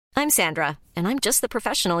I'm Sandra, and I'm just the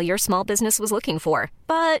professional your small business was looking for.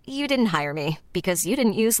 But you didn't hire me because you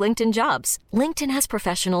didn't use LinkedIn Jobs. LinkedIn has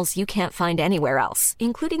professionals you can't find anywhere else,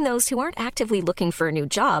 including those who aren't actively looking for a new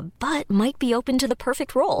job, but might be open to the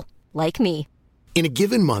perfect role, like me. In a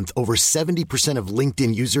given month, over 70% of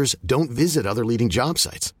LinkedIn users don't visit other leading job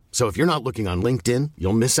sites. So if you're not looking on LinkedIn,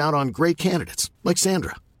 you'll miss out on great candidates like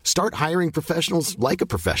Sandra. Start hiring professionals like a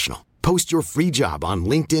professional. Post your free job on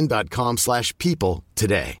linkedin.com/people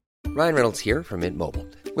today. Ryan Reynolds here from Mint Mobile.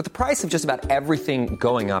 With the price of just about everything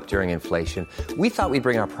going up during inflation, we thought we'd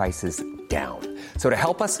bring our prices down. So to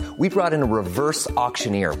help us, we brought in a reverse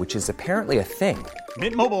auctioneer, which is apparently a thing.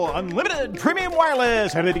 Mint Mobile Unlimited Premium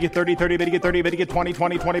Wireless. How to get 30, 30, bit to get 30, bit to get 20,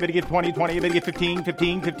 20, 20, bit to get 20, 20, bit to get 15,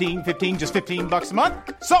 15, 15, 15, just $15 a month?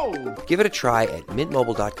 Sold! Give it a try at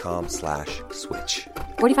mintmobile.com/switch.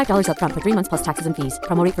 $45 up front for 3 months plus taxes and fees.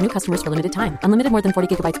 Promo rate for new customers for limited time. Unlimited more than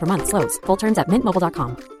 40 gigabytes per month. Slows full terms at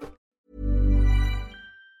mintmobile.com.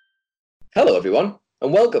 Hello, everyone,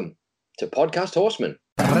 and welcome to Podcast Horseman.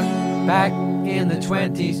 Back in the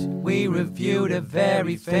 20s, we reviewed a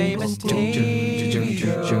very famous team.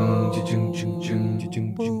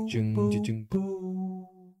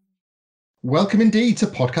 Welcome indeed to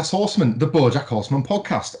Podcast Horseman, the BoJack Horseman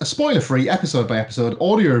podcast, a spoiler-free, episode-by-episode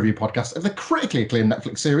audio review podcast of the critically acclaimed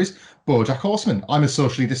Netflix series, BoJack Horseman. I'm a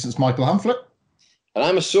socially distanced Michael Hamflett. And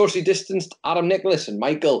I'm a socially distanced Adam Nicholas. And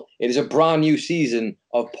Michael, it is a brand new season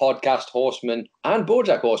of Podcast Horseman and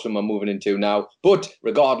BoJack Horseman we're moving into now. But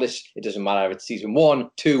regardless, it doesn't matter if it's season 1,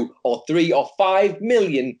 2, or 3, or 5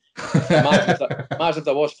 million. Imagine if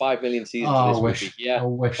there was 5 million seasons of this movie. Yeah,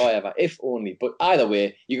 however, if only. But either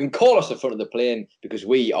way, you can call us the front of the plane because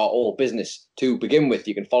we are all business to begin with.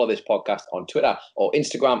 You can follow this podcast on Twitter or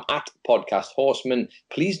Instagram at Podcast Horseman.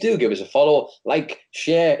 Please do give us a follow, like,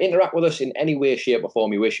 share, interact with us in any way, shape, or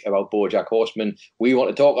form you wish about BoJack Horseman. We want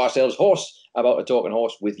to talk ourselves horse about a talking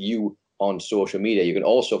horse with you on social media. You can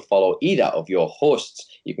also follow either of your hosts.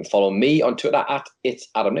 You can follow me on Twitter at It's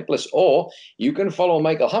Adam Nicholas, or you can follow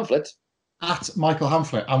Michael Hamflett at Michael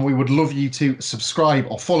Hamflett, and we would love you to subscribe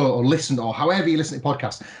or follow or listen, or however you listen to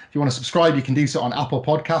podcasts. If you want to subscribe, you can do so on Apple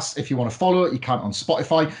Podcasts. If you want to follow it, you can on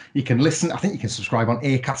Spotify. You can listen. I think you can subscribe on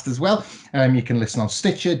Acast as well. You can listen on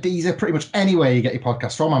Stitcher, Deezer, pretty much anywhere you get your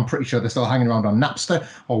podcasts from. I'm pretty sure they're still hanging around on Napster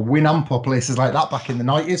or Winamp or places like that back in the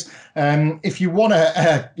 90s. If you want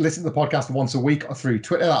to listen to the podcast once a week or through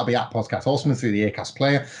Twitter, that'll be at Podcast Horseman through the Acast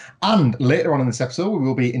player. And later on in this episode, we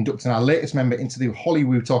will be inducting our latest member into the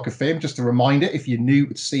Hollywood Talk of Fame. Just a reminder, if you're new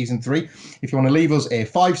to season 3, if you want to leave us a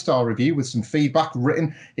 5-star review with some feedback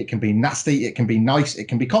written, it can be nasty, it can be nice, it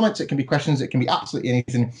can be comments, it can be questions, it can be absolutely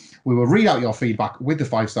anything. We will read out your feedback with the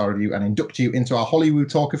 5-star review and induct you into our Hollywood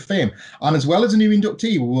Talk of Fame. And as well as a new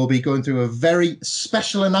inductee, we will be going through a very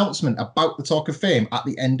special announcement about the Talk of Fame at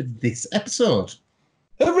the end of this episode.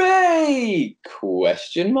 Hooray!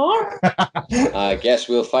 Question mark? I guess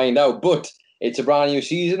we'll find out, but it's a brand new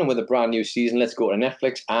season, and with a brand new season, let's go to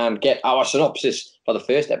Netflix and get our synopsis for the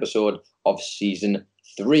first episode of season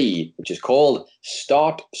 3, which is called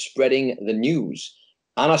Start Spreading the News.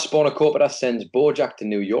 Anna Spanakopoulos sends BoJack to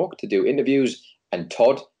New York to do interviews, and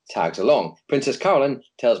Todd tags along. Princess Carolyn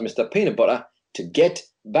tells Mr. Peanut Butter to get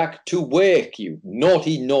back to work, you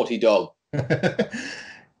naughty, naughty dog.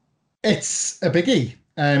 It's a biggie.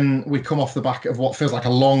 We come off the back of what feels like a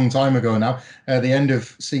long time ago now, the end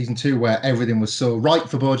of season 2, where everything was so right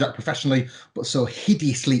for BoJack professionally, but so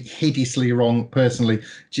hideously wrong personally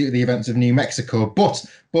due to the events of New Mexico. But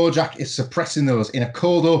BoJack is suppressing those in a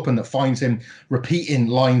cold open that finds him repeating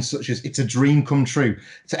lines such as "It's a dream come true"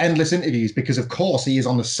 to endless interviews, because of course he is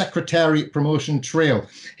on the Secretariat promotion trail.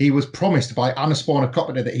 He was promised by Anna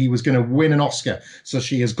Spanakopoulos that he was going to win an Oscar, so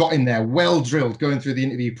she has got him there well drilled going through the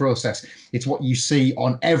interview process. It's what you see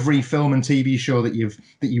on every film and TV show that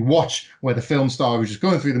you watch, where the film star is just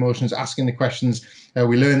going through the motions, asking the questions.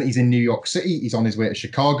 We learn that he's in New York City. He's on his way to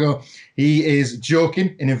Chicago. He is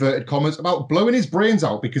joking, in inverted commas, about blowing his brains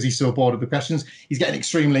out because he's so bored of the questions. He's getting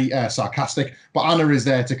extremely sarcastic, but Anna is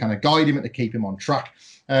there to kind of guide him and to keep him on track.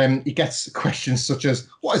 He gets questions such as,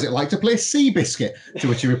 "What is it like to play Seabiscuit?" To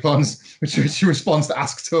which he responds to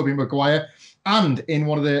ask Tobey Maguire. And in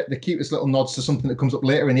one of the cutest little nods to something that comes up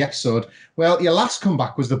later in the episode, well, your last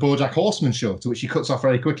comeback was the BoJack Horseman show, to which he cuts off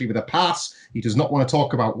very quickly with a pass. He does not want to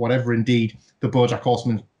talk about whatever indeed the BoJack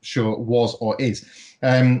Horseman show was or is.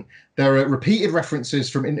 There are repeated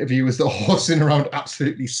references from interviewers that horsing around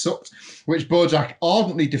absolutely sucked, which BoJack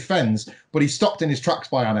ardently defends, but he's stopped in his tracks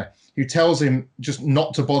by Anna, who tells him just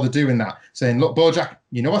not to bother doing that, saying, "Look, BoJack,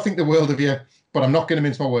 you know I think the world of you, but I'm not going to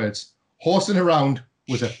mince my words. Horsing around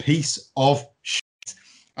was a piece of shit."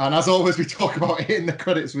 And as always, we talk about hitting the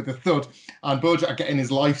credits with a thud, and Bojack getting his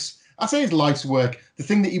life's work, the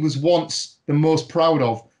thing that he was once the most proud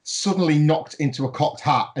of, suddenly knocked into a cocked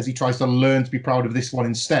hat as he tries to learn to be proud of this one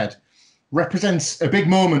instead, represents a big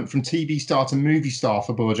moment from TV star to movie star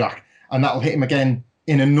for Bojack, and that'll hit him again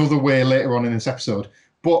in another way later on in this episode.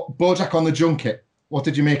 But Bojack on the junket, what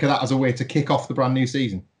did you make of that as a way to kick off the brand new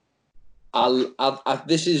season?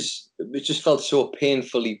 It just felt so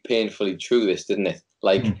painfully true, this, didn't it?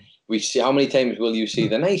 Like, we see, how many times will you see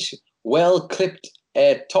the nice, well-clipped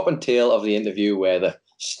top and tail of the interview where the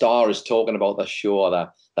star is talking about the show or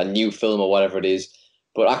that new film or whatever it is,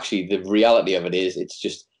 but actually the reality of it is it's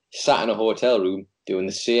just sat in a hotel room doing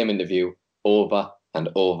the same interview over and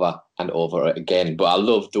over and over again. But I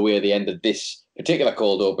love the way they ended this particular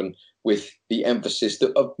cold open with the emphasis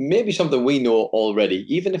of maybe something we know already,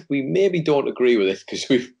 even if we maybe don't agree with it, because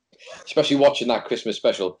we've, especially watching that Christmas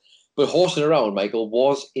special. But Horsing Around, Michael,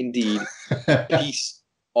 was indeed a piece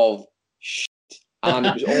of shit. And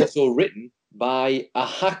it was also written by a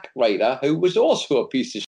hack writer who was also a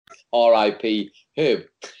piece of shit, R.I.P. Herb.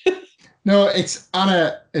 No, it's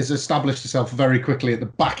Anna has established herself very quickly at the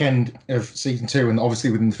back end of season 2 and obviously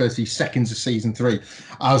within the first few seconds of season 3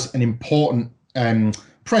 as an important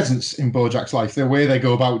presence in Bojack's life. The way they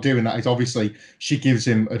go about doing that is obviously she gives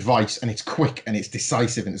him advice, and it's quick and it's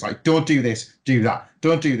decisive, and it's like, don't do this, do that.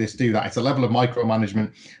 Don't do this, do that. It's a level of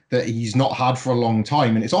micromanagement that he's not had for a long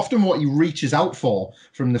time, and it's often what he reaches out for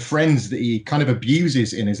from the friends that he kind of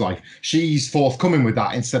abuses in his life. She's forthcoming with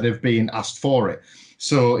that instead of being asked for it.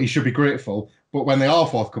 So he should be grateful. But when they are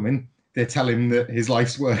forthcoming, they tell him that his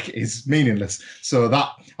life's work is meaningless. So that,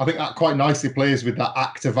 I think that quite nicely plays with that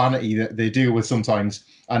act of vanity that they deal with sometimes.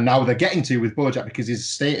 And now they're getting to with Bojack because his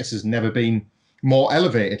status has never been more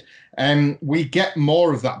elevated. We get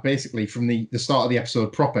more of that basically from the start of the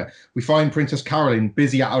episode proper. We find Princess Carolyn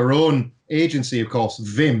busy at her own agency, of course,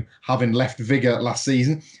 Vim, having left Vigor last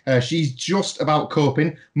season. She's just about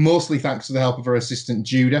coping, mostly thanks to the help of her assistant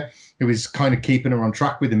Judah, who is kind of keeping her on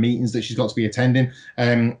track with the meetings that she's got to be attending.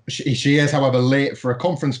 She is, however, late for a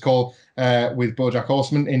conference call with Bojack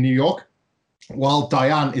Horseman in New York, while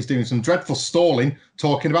Diane is doing some dreadful stalling,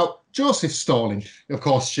 talking about Joseph Stalling. Of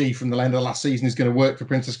course, she, from the end of the last season, is going to work for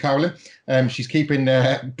Princess Carolyn. She's keeping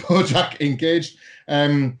Bojack engaged.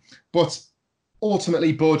 But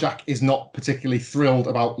ultimately, Bojack is not particularly thrilled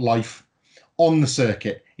about life on the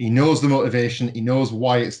circuit. He knows the motivation, he knows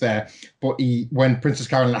why it's there, but when Princess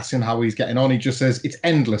Carolyn asks him how he's getting on, he just says it's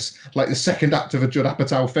endless, like the second act of a Judd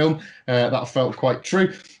Apatow film. That felt quite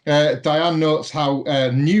true. Diane notes how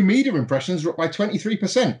new media impressions are up by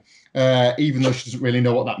 23%. Even though she doesn't really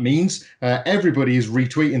know what that means. Everybody is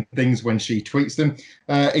retweeting things when she tweets them,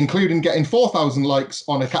 including getting 4,000 likes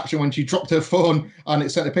on a caption when she dropped her phone and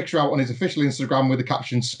it sent a picture out on his official Instagram with the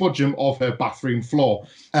caption "Spudgem" of her bathroom floor.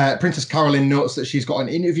 Princess Carolyn notes that she's got an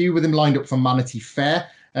interview with him lined up for Manatee Fair.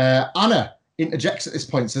 Anna interjects at this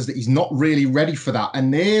point, says that he's not really ready for that,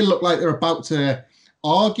 and they look like they're about to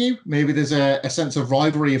argue. Maybe there's a sense of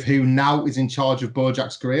rivalry of who now is in charge of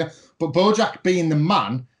Bojack's career, but Bojack, being the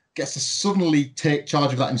man, gets to suddenly take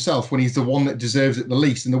charge of that himself when he's the one that deserves it the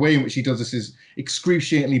least. And the way in which he does this is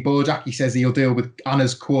excruciatingly Bojack. He says he'll deal with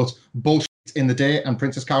Anna's, quote, bullshit in the day and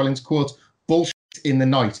Princess Carolyn's, quote, bullshit in the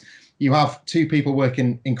night. You have two people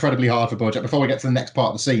working incredibly hard for Bojack. Before we get to the next part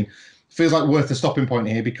of the scene, feels like worth a stopping point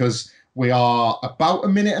here because we are about a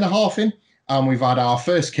minute and a half in and we've had our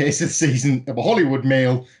first case of the season of a Hollywood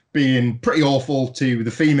male being pretty awful to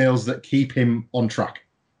the females that keep him on track.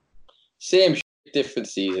 Same different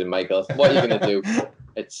season, Michael. What are you going to do?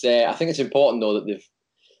 It's I think it's important though that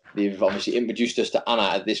they've obviously introduced us to Anna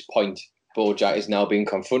at this point. Bojack is now being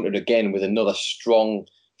confronted again with another strong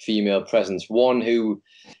female presence, one who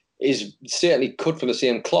is certainly cut from the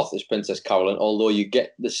same cloth as Princess Carolyn, although you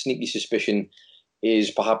get the sneaky suspicion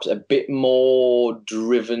is perhaps a bit more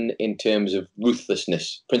driven in terms of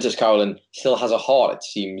ruthlessness. Princess Carolyn still has a heart, it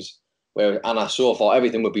seems, where Anna, so far,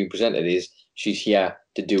 everything we're being presented is she's here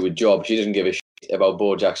to do a job. She doesn't give a shit about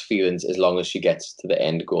Bojack's feelings as long as she gets to the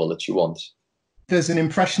end goal that she wants. There's an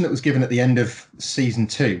impression that was given at the end of season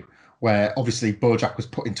 2 where obviously Bojack was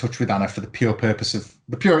put in touch with Anna for the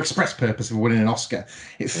pure express purpose of winning an Oscar.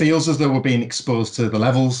 It feels as though we're being exposed to the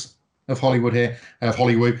levels of Hollywood here, of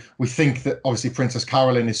Hollywood. We think that obviously Princess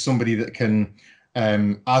Carolyn is somebody that can,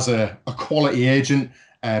 as a quality agent,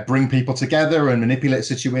 bring people together and manipulate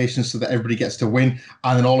situations so that everybody gets to win.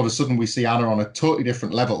 And then all of a sudden we see Anna on a totally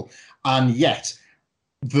different level. And yet,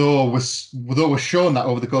 though we're shown that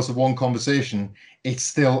over the course of one conversation, it's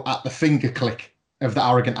still at the finger click of the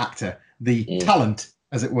arrogant actor. The talent,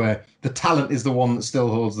 as it were, the talent is the one that still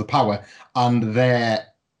holds the power. And their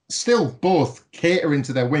still both catering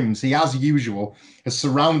to their whims. He, as usual, has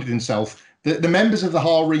surrounded himself. The members of the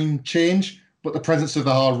harem change, but the presence of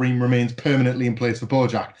the harem remains permanently in place for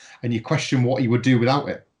Bojack, and you question what he would do without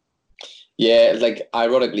it. Yeah, like,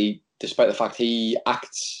 ironically, despite the fact he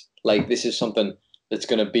acts like this is something that's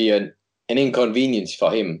going to be an inconvenience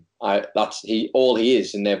for him, all he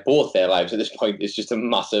is, and they're both their lives at this point is just a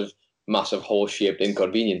massive horse-shaped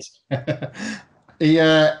inconvenience.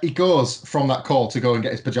 He goes from that call to go and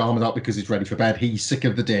get his pajamas out because he's ready for bed. He's sick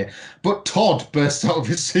of the day. But Todd bursts out of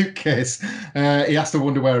his suitcase. He has to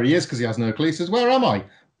wonder where he is because he has no clue. He says, "Where am I?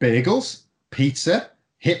 Bagels? Pizza?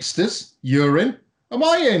 Hipsters? Urine? Am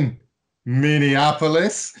I in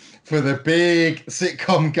Minneapolis?" For the big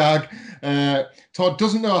sitcom gag. Todd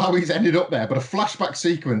doesn't know how he's ended up there, but a flashback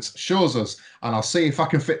sequence shows us, and I'll see if I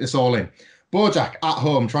can fit this all in. Bojack at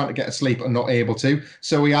home trying to get to sleep and not able to,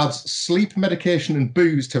 so he adds sleep medication and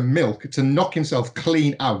booze to milk to knock himself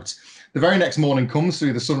clean out. The very next morning comes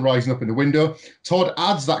through the sun rising up in the window. Todd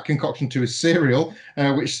adds that concoction to his cereal,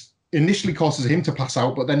 which initially causes him to pass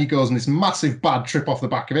out, but then he goes on this massive bad trip off the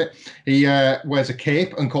back of it. He wears a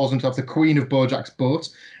cape and calls himself the Queen of Bojack's boat.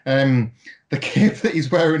 The cape that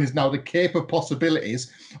he's wearing is now the Cape of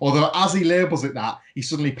Possibilities, although as he labels it that, he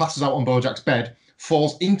suddenly passes out on Bojack's bed,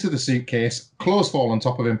 falls into the suitcase, clothes fall on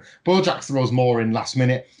top of him. Bojack throws more in last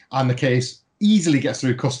minute, and the case easily gets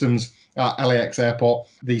through customs at LAX airport.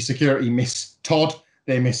 The security miss Todd.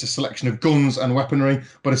 They miss a selection of guns and weaponry,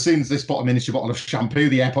 but as soon as they spot a miniature bottle of shampoo,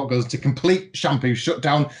 the airport goes to complete shampoo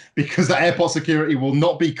shutdown because the airport security will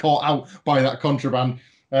not be caught out by that contraband.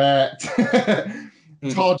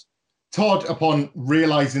 Todd, upon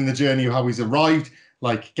realising the journey of how he's arrived,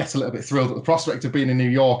 gets a little bit thrilled at the prospect of being in New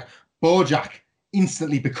York. Bojack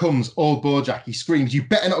instantly becomes old Bojack. He screams, "You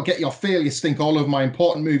better not get your failure stink all over my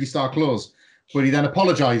important movie star clothes." But he then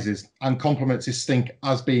apologises and compliments his stink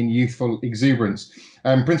as being youthful exuberance.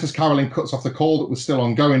 Princess Carolyn cuts off the call that was still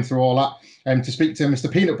ongoing through all that to speak to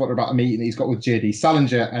Mr. Peanut Butter about a meeting that he's got with JD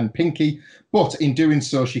Salinger and Pinky. But in doing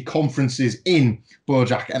so, she conferences in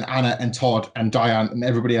Bojack and Anna and Todd and Diane and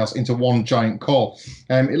everybody else into one giant call.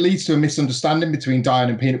 It leads to a misunderstanding between Diane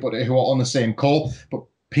and Peanut Butter, who are on the same call, but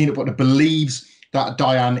Peanut Butter believes that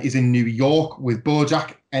Diane is in New York with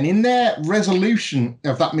Bojack. And in their resolution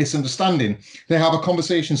of that misunderstanding, they have a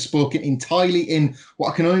conversation spoken entirely in what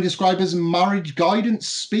I can only describe as marriage guidance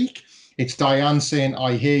speak. It's Diane saying,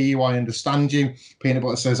 "I hear you, I understand you." Peanut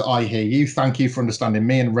Butter says, "I hear you, thank you for understanding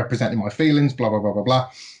me and representing my feelings," blah, blah, blah, blah, blah.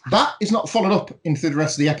 That is not followed up into the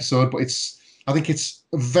rest of the episode, but I think it's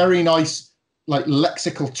a very nice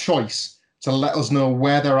lexical choice to let us know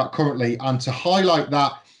where they're at currently and to highlight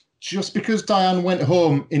that just because Diane went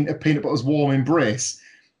home into Peanut Butter's warm embrace,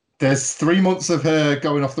 there's 3 months of her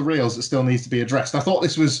going off the rails that still needs to be addressed. I thought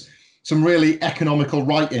this was some really economical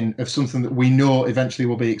writing of something that we know eventually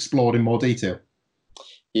will be explored in more detail.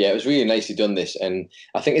 Yeah, it was really nicely done, this. And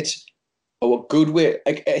I think it's a good way.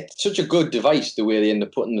 It's such a good device, the way they end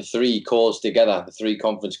up putting the three calls together, the three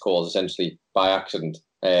conference calls, essentially by accident,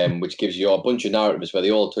 which gives you a bunch of narratives where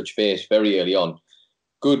they all touch base very early on.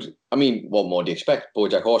 Good. I mean, what more do you expect?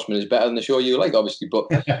 BoJack Horseman is better than the show you like, obviously, but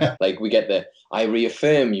we get I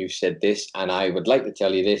reaffirm you said this, and I would like to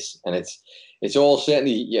tell you this, and it's all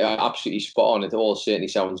certainly, absolutely spot on. It all certainly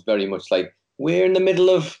sounds very much like we're in the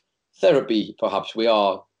middle of therapy. Perhaps we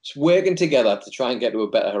are working together to try and get to a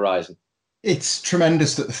better horizon. It's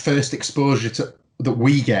tremendous that the first exposure that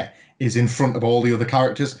we get is in front of all the other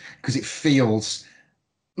characters, because it feels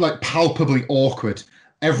palpably awkward.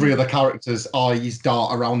 Every other character's eyes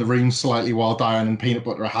dart around the room slightly while Diane and Peanut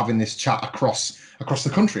Butter are having this chat across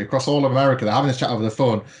the country, across all of America. They're having this chat over the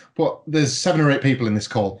phone. But there's 7 or 8 people in this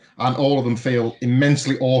call, and all of them feel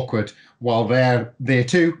immensely awkward while they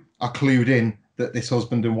too are clued in that this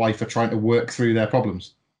husband and wife are trying to work through their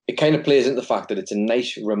problems. It kind of plays into the fact that it's a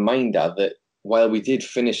nice reminder that while we did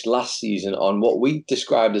finish last season on what we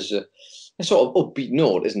described as a sort of upbeat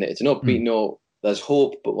note, isn't it? It's an upbeat note. There's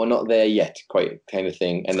hope, but we're not there yet, quite kind of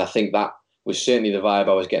thing. And I think that was certainly the vibe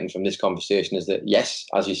I was getting from this conversation, is that, yes,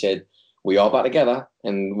 as you said, we are back together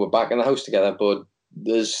and we're back in the house together, but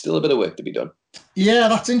there's still a bit of work to be done. Yeah,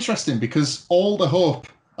 that's interesting, because all the hope,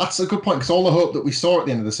 that's a good point, because all the hope that we saw at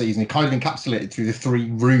the end of the season, it kind of encapsulated through the 3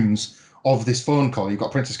 rooms of this phone call. You've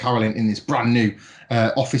got Princess Carolyn in this brand new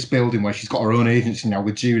office building where she's got her own agency now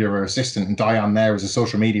with Judah, her assistant, and Diane there as a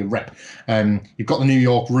social media rep. You've got the New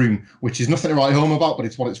York room, which is nothing to write home about, but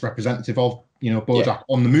it's what it's representative of, Bojack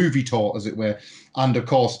on the movie tour, as it were. And of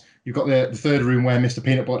course, you've got the third room where Mr.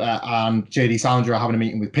 Peanut Butter and JD Salinger are having a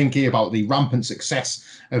meeting with Pinky about the rampant success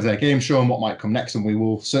of their game show and what might come next. And we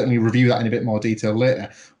will certainly review that in a bit more detail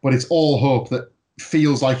later. But it's all hope that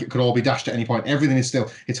feels like it could all be dashed at any point. Everything is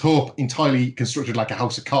still, it's hope entirely constructed like a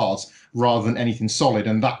house of cards rather than anything solid.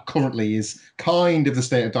 And that currently is kind of the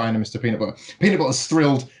state of dying of Mr. Peanut Butter. Peanut Butter's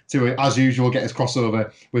thrilled to, as usual, get his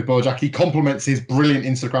crossover with Bojack. He compliments his brilliant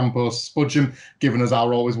Instagram post, Spudgem, giving us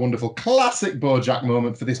our always wonderful classic Bojack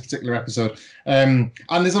moment for this particular episode. And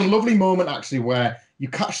there's a lovely moment, actually, where you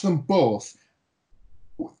catch them both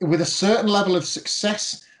with a certain level of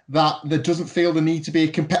success that there doesn't feel the need to be a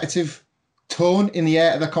competitive tone in the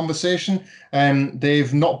air of their conversation.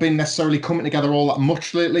 They've not been necessarily coming together all that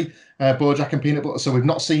much lately, Bojack and Peanut Butter, so we've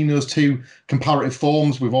not seen those two comparative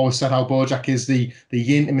forms. We've always said how Bojack is the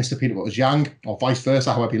yin and Mr. Peanut Butter's yang, or vice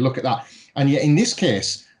versa, however you look at that. And yet in this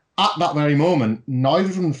case, at that very moment, neither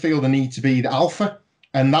of them feel the need to be the alpha,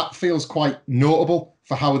 and that feels quite notable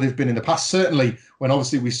for how they've been in the past. Certainly when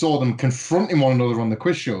obviously we saw them confronting one another on the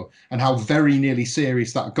quiz show and how very nearly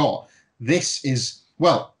serious that got. This is,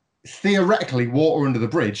 well, theoretically water under the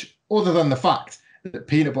bridge, other than the fact that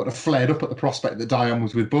Peanut Butter flared up at the prospect that Diane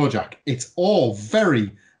was with Bojack. It's all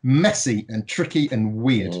very messy and tricky and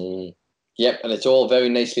weird. Yep, and it's all very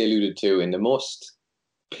nicely alluded to in the most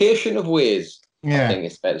patient of ways, I think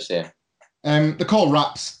it's fair to say. The call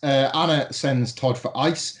wraps. Anna sends Todd for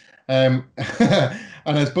ice. And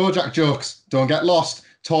as Bojack jokes, don't get lost,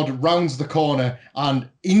 Todd rounds the corner and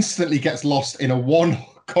instantly gets lost in a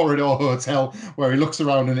one-corridor hotel where he looks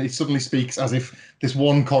around and he suddenly speaks as if this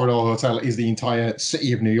one corridor hotel is the entire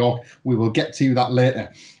city of New York. We will get to that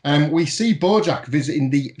later. We see Bojack visiting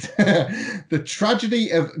the the tragedy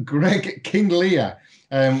of Greg King Lear,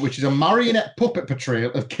 which is a marionette puppet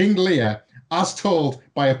portrayal of King Lear as told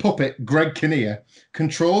by a puppet, Greg Kinnear,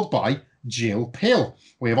 controlled by Jill Pill.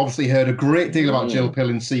 We have obviously heard a great deal about Jill Pill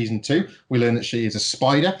in season 2. We learn that she is a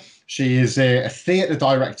spider. She is a theatre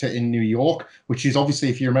director in New York, which is obviously,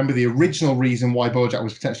 if you remember, the original reason why Bojack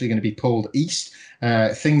was potentially going to be pulled east.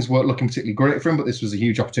 Things weren't looking particularly great for him, but this was a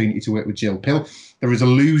huge opportunity to work with Jill Pill. There is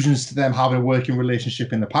allusions to them having a working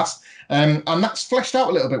relationship in the past. And that's fleshed out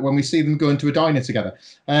a little bit when we see them go into a diner together.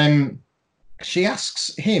 She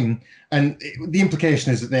asks him, and the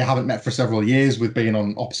implication is that they haven't met for several years with being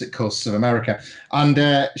on opposite coasts of America. And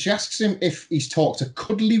she asks him if he's talked to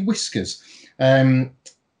Cuddly Whiskers.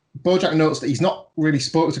 Bojack notes that he's not really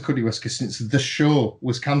spoken to Cuddly Whiskers since the show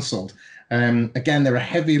was cancelled. Again, there are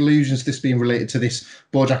heavy allusions to this being related to this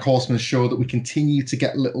Bojack Horseman show that we continue to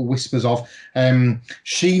get little whispers of.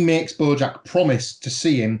 She makes Bojack promise to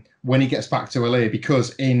see him when he gets back to LA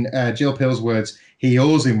because, in Jill Pill's words, he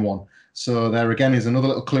owes him one. So there again is another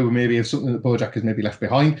little clue maybe of something that Bojack has maybe left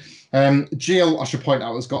behind. Jill, I should point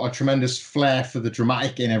out, has got a tremendous flair for the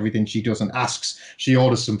dramatic in everything she does and asks. She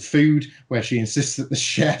orders some food where she insists that the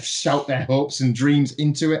chefs shout their hopes and dreams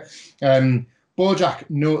into it. Bojack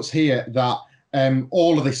notes here that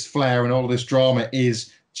all of this flair and all of this drama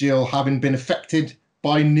is Jill having been affected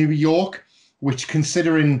by New York, which,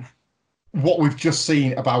 considering what we've just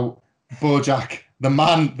seen about Bojack, the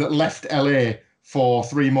man that left LA for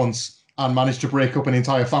 3 months and managed to break up an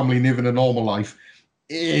entire family living a normal life,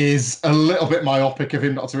 is a little bit myopic of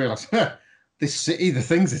him not to realise, this city, the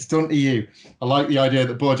things it's done to you. I like the idea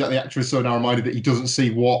that Bojack, the actor, is so narrow-minded that he doesn't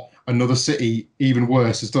see what another city, even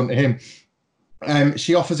worse, has done to him.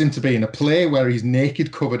 She offers him to be in a play where he's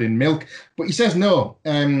naked, covered in milk, but he says no.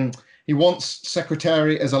 He wants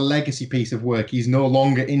Secretary as a legacy piece of work. He's no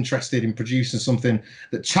longer interested in producing something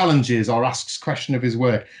that challenges or asks question of his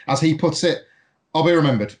work. As he puts it, I'll be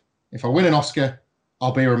remembered. If I win an Oscar,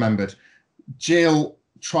 I'll be remembered. Jill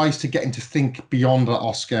tries to get him to think beyond that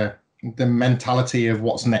Oscar, the mentality of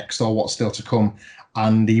what's next or what's still to come,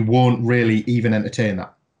 and he won't really even entertain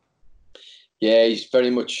that. Yeah, he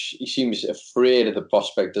seems afraid of the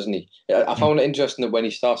prospect, doesn't he? I found it interesting that when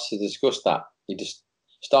he starts to discuss that, he just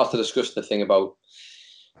starts to discuss the thing about,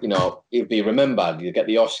 he'll be remembered, he'll get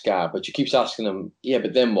the Oscar, but she keeps asking him, yeah,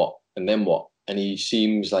 but then what? And then what? And he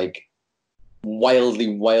seems like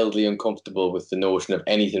wildly uncomfortable with the notion of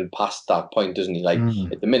anything past that point, doesn't he? Like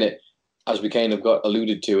at the minute, as we kind of got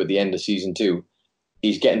alluded to at the end of season 2,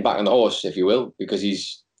 he's getting back on the horse, if you will, because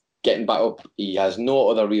he's getting back up. He has no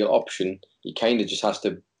other real option. He kind of just has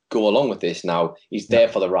to go along with this now. He's there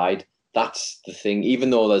for the ride. That's the thing.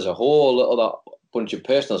 Even though there's a whole other bunch of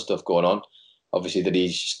personal stuff going on, obviously, that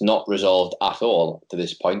he's just not resolved at all to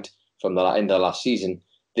this point from the end of the last season.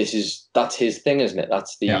 That's his thing, isn't it?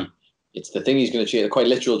 It's the thing he's going to chase, a quite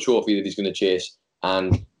literal trophy that he's going to chase.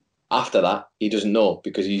 And after that, he doesn't know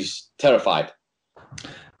because he's terrified.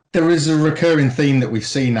 There is a recurring theme that we've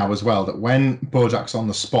seen now as well, that when Bojack's on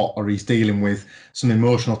the spot or he's dealing with some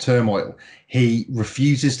emotional turmoil, he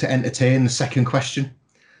refuses to entertain the second question.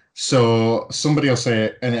 So somebody will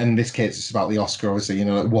say, and in this case, it's about the Oscar, obviously, you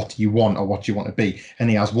know, like, what do you want or what do you want to be? And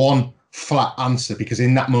he has one flat answer because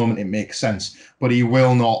in that moment it makes sense, but he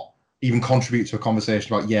will not even contribute to a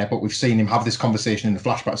conversation about, yeah, but we've seen him have this conversation in the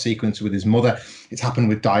flashback sequence with his mother. It's happened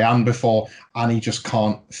with Diane before, and he just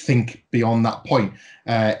can't think beyond that point,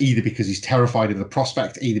 either because he's terrified of the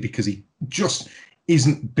prospect, either because he just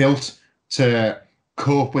isn't built to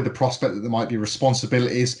cope with the prospect that there might be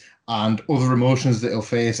responsibilities and other emotions that he'll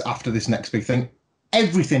face after this next big thing.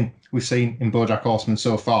 Everything we've seen in BoJack Horseman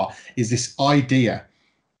so far is this idea,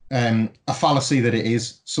 a fallacy that it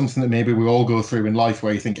is, something that maybe we all go through in life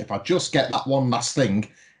where you think, if I just get that one last thing,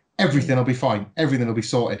 everything will be fine, everything will be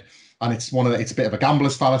sorted. And it's it's a bit of a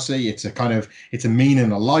gambler's fallacy. It's a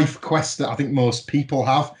meaning, a life quest that I think most people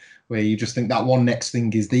have, where you just think that one next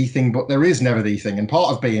thing is the thing, but there is never the thing. And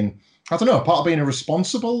part of being a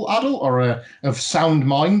responsible adult or of sound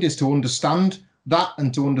mind is to understand that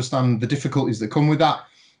and to understand the difficulties that come with that.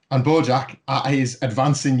 And BoJack, at his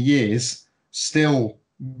advancing years, still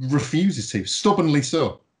refuses to, stubbornly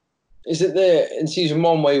so. Is it in season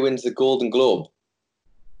 1 where he wins the Golden Globe?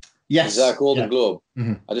 Yes. Is that Golden Globe?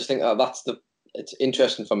 Mm-hmm. I just think it's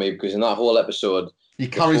interesting for me because in that whole episode, he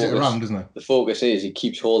carries it around, doesn't he? The focus is he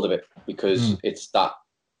keeps hold of it because it's that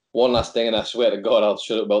one last thing, and I swear to God, I'll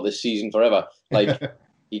shut up about this season forever. Like,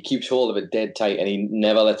 he keeps hold of it dead tight and he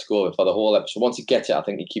never lets go of it for the whole episode. Once he gets it, I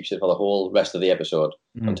think he keeps it for the whole rest of the episode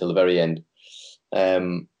until the very end.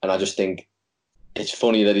 And I just think it's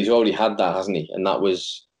funny that he's already had that, hasn't he? And that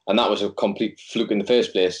was a complete fluke in the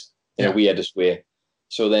first place in a weirdest way.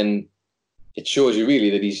 So then it shows you really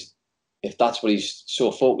that if that's what he's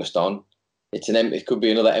so focused on, it could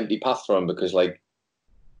be another empty path for him because, like,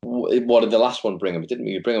 what did the last one bring him? It didn't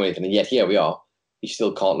really bring him anything, and yet here we are. He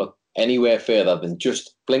still can't look anywhere further than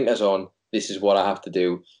just blinkers on. This is what I have to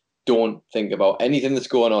do. Don't think about anything that's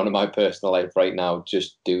going on in my personal life right now.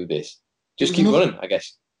 Just do this. Just keep running, I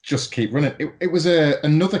guess. Just keep running. It was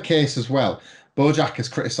another case as well. BoJack has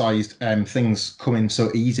criticised things coming so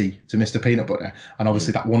easy to Mr. Peanut Butter, and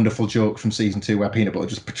obviously that wonderful joke from season 2 where Peanut Butter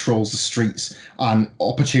just patrols the streets and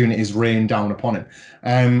opportunities rain down upon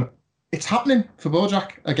him. It's happening for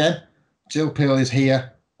BoJack again. Jill Peel is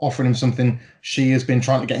here offering him something. She has been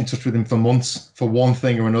trying to get in touch with him for months for one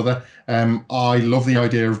thing or another. I love the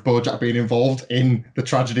idea of BoJack being involved in the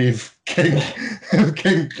tragedy of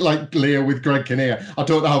King like Lear with Greg Kinnear. I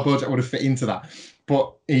don't know how BoJack would have fit into that.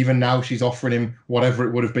 But even now, she's offering him whatever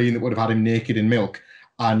it would have been that would have had him naked in milk.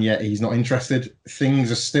 And yet he's not interested.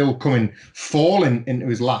 Things are still falling into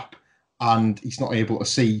his lap. And he's not able to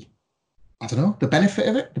see, I don't know, the benefit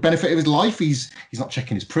of it. The benefit of his life. He's not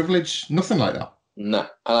checking his privilege. Nothing like that. Nah.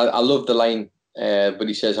 And I love the line, but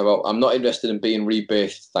he says about, I'm not interested in being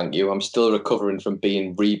rebirthed, thank you. I'm still recovering from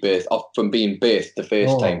being birthed the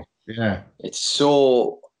first time. Yeah. It's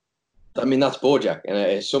so, I mean, that's BoJack. And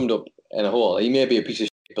it's summed up in a whole. He may be a piece of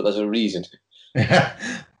shit, but there's a reason.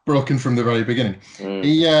 Broken from the very beginning.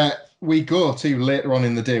 We go to later on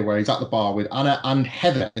in the day where he's at the bar with Anna and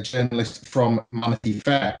Heather, a journalist from Manatee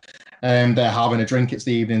Fair. They're having a drink. It's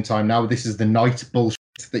the evening time now. This is the night bullshit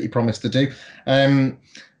that you promised to do.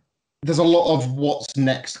 There's a lot of what's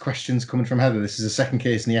next questions coming from Heather. This is the second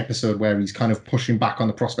case in the episode where he's kind of pushing back on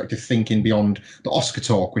the prospect of thinking beyond the Oscar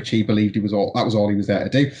talk, which he believed that was all he was there to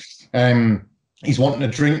do. He's wanting a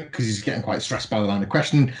drink because he's getting quite stressed by the line of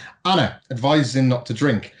questioning. Anna advises him not to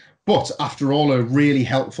drink. But after all her really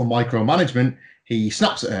helpful micromanagement, he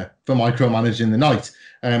snaps at her for micromanaging the night.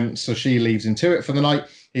 So she leaves him to it for the night.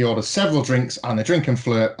 He orders several drinks and they drink and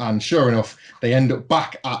flirt. And sure enough, they end up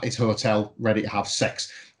back at his hotel ready to have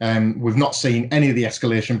sex. We've not seen any of the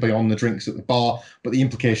escalation beyond the drinks at the bar, but the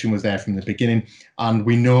implication was there from the beginning. And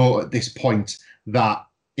we know at this point that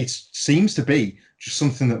it seems to be just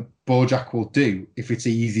something that BoJack will do if it's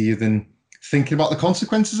easier than thinking about the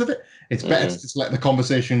consequences of it. It's better to just let the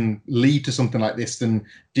conversation lead to something like this than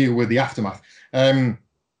deal with the aftermath. They're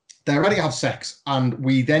ready to have sex, and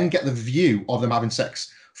we then get the view of them having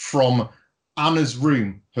sex from Anna's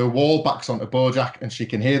room. Her wall backs onto BoJack, and she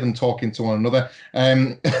can hear them talking to one another.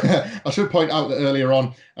 I should point out that earlier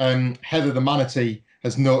on, Heather the manatee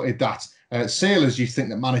has noted that sailors used to think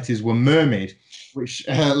that manatees were mermaid, which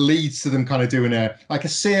leads to them kind of doing a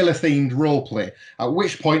sailor-themed role play. At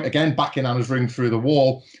which point, again, back in Anna's room through the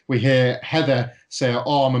wall, we hear Heather say,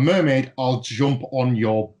 "Oh, I'm a mermaid, I'll jump on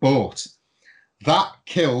your boat." That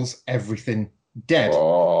kills everything dead.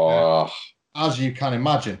 As you can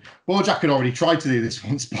imagine. BoJack had already tried to do this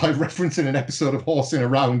once by referencing an episode of Horsing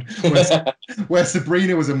Around where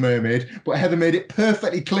Sabrina was a mermaid, but Heather made it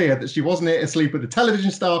perfectly clear that she wasn't here to sleep with a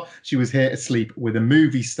television star, she was here to sleep with a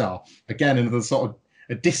movie star. Again, another sort of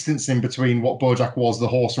a distancing between what Bojack was, the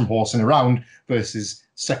horse from Horsing Around, versus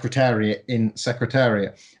Secretariat in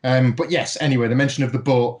Secretariat. But yes, anyway, the mention of the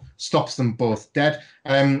boat stops them both dead.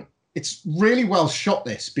 It's really well shot,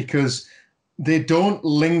 this, because they don't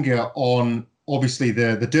linger on, obviously,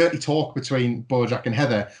 the dirty talk between Bojack and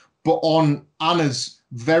Heather, but on Anna's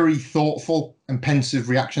very thoughtful and pensive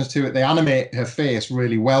reactions to it. They animate her face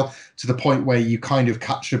really well, to the point where you kind of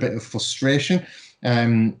catch a bit of frustration.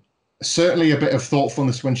 Certainly a bit of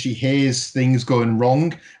thoughtfulness when she hears things going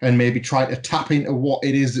wrong and maybe try to tap into what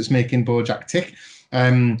it is that's making Bojack tick.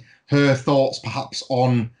 Her thoughts perhaps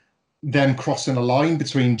on them crossing a line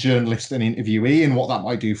between journalist and interviewee and what that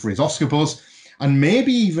might do for his Oscar buzz. And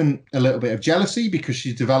maybe even a little bit of jealousy because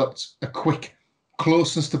she's developed a quick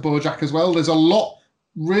closeness to Bojack as well. There's a lot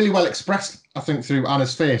really well expressed, I think, through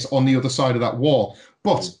Anna's face on the other side of that wall.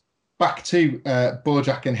 But back to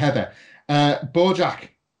Bojack and Heather. Bojack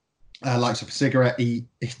lights up a cigarette. He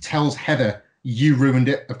tells Heather, "You ruined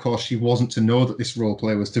it." Of course, she wasn't to know that this role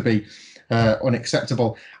play was to be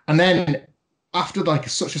unacceptable. And then after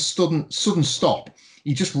such a sudden stop,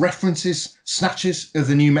 he just references snatches of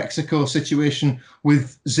the New Mexico situation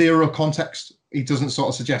with zero context. He doesn't sort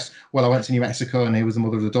of suggest, well, I went to New Mexico and he was the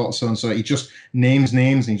mother of the daughter so-and-so. He just names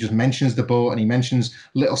names and he just mentions the boat and he mentions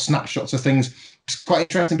little snapshots of things. It's quite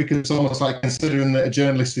interesting because it's almost like, considering that a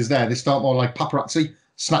journalist is there, they start more like paparazzi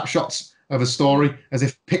snapshots of a story, as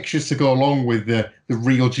if pictures to go along with the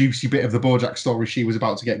real juicy bit of the Bojack story she was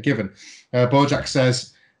about to get given. Bojack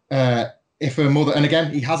says, if her mother, and again,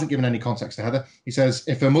 he hasn't given any context to Heather, he says,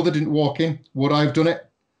 if her mother didn't walk in, would I have done it?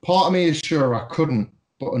 Part of me is sure I couldn't,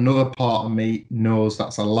 but another part of me knows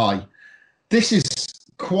that's a lie. This is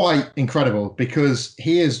quite incredible because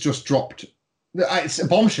he has just dropped, it's a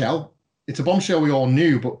bombshell. It's a bombshell we all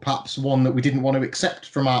knew, but perhaps one that we didn't want to accept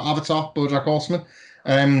from our avatar, Bojack Horseman.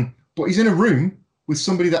 But he's in a room with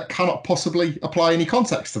somebody that cannot possibly apply any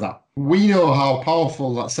context to that. We know how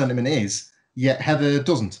powerful that sentiment is, yet Heather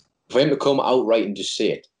doesn't. For him to come outright and just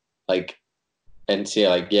say it, and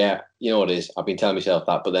say, yeah, you know what it is, I've been telling myself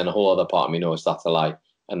that, but then a whole other part of me knows that's a lie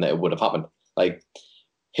and that it would have happened.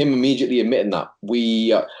 Him immediately admitting that,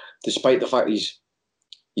 despite the fact he's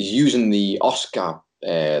using the Oscar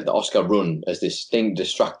run as this thing to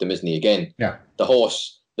distract him, isn't he? Again, yeah.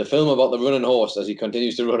 The film about the running horse as he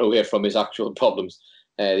continues to run away from his actual problems.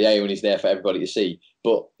 The irony's there for everybody to see.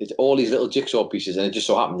 But it's all these little jigsaw pieces, and it just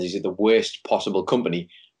so happens he's at the worst possible company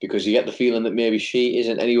because you get the feeling that maybe she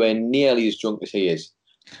isn't anywhere nearly as drunk as he is.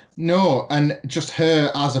 No, and just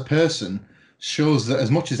her as a person shows that as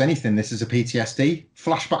much as anything, this is a PTSD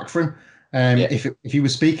flashback for him. If he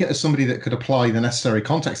was speaking to somebody that could apply the necessary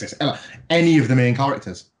context, any of the main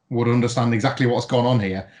characters would understand exactly what's gone on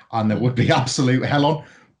here, and there would be absolute hell on.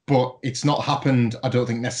 But it's not happened, I don't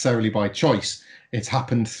think, necessarily by choice. It's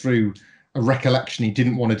happened through a recollection he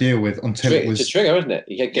didn't want to deal with until it was... It's a trigger, isn't it?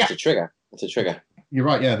 He gets a trigger. It's a trigger. You're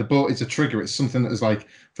right, yeah. The boat is a trigger. It's something that is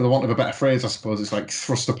for the want of a better phrase, I suppose, it's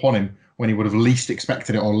thrust upon him when he would have least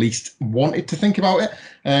expected it or least wanted to think about it.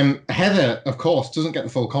 Heather, of course, doesn't get the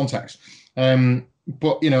full context.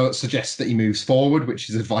 But, it suggests that he moves forward, which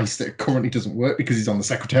is advice that currently doesn't work because he's on the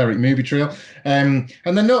Secretariat movie trail. And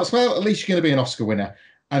then notes, well, at least you're going to be an Oscar winner.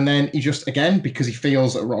 And then he just, again, because he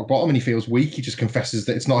feels at rock bottom and he feels weak, he just confesses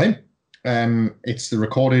that it's not him. It's the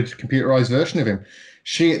recorded, computerized version of him.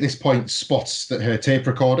 She, at this point, spots that her tape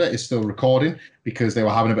recorder is still recording because they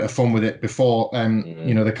were having a bit of fun with it before,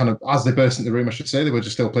 they kind of, as they burst into the room, I should say, they were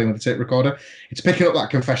just still playing with the tape recorder. It's picking up that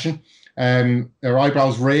confession. Her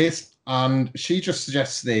eyebrows raised, and she just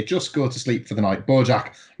suggests they just go to sleep for the night.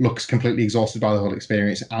 Bojack looks completely exhausted by the whole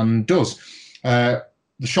experience and does.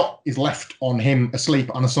 The shot is left on him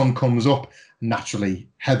asleep and the sun comes up. Naturally,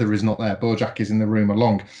 Heather is not there. Bojack is in the room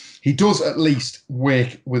along. He does at least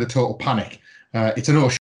wake with a total panic. It's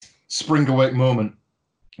an spring awake moment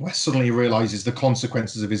where suddenly he realises the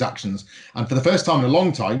consequences of his actions. And for the first time in a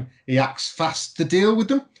long time, he acts fast to deal with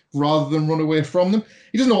them rather than run away from them.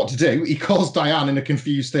 He doesn't know what to do. He calls Diane in a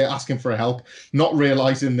confused state, asking for help, not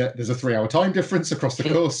realising that there's a 3-hour time difference across the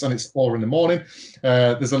coast and it's 4 a.m.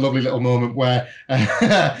 There's a lovely little moment where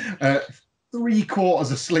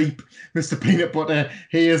 3/4 asleep, Mr. Peanut Butter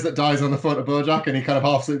hears that Di's on the phone to Bojack and he kind of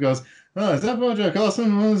half asleep goes, "Oh, is that Bojack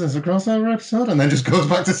Horseman? Is this a crossover episode?" And then just goes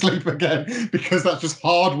back to sleep again because that's just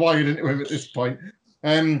hardwired into him at this point.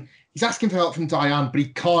 he's asking for help from Diane, but he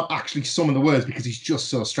can't actually summon the words because he's just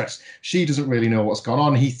so stressed. She doesn't really know what's going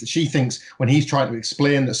on. She thinks when he's trying to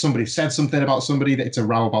explain that somebody said something about somebody, that it's a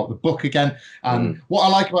row about the book again. And what I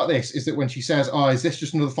like about this is that when she says, "Oh, is this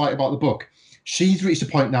just another fight about the book?" She's reached a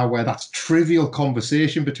point now where that's trivial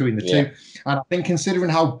conversation between the two. And I think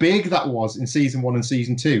considering how big that was in season 1 and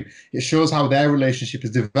season 2, it shows how their relationship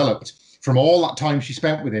has developed from all that time she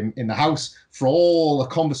spent with him in the house, for all the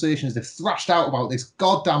conversations they've thrashed out about this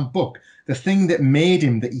goddamn book. The thing that made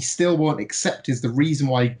him, that he still won't accept, is the reason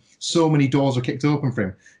why so many doors were kicked open for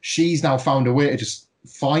him. She's now found a way to just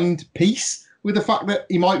find peace with the fact that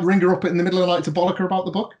he might ring her up in the middle of the night to bollock her about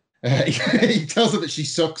the book. He tells her that she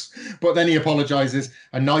sucks, but then he apologises.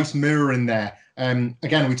 A nice mirror in there.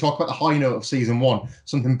 Again, we talk about the high note of season 1.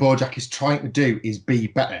 Something Bojack is trying to do is be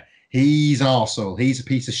better. He's an arsehole. He's a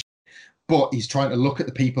piece of shit. But he's trying to look at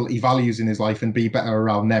the people he values in his life and be better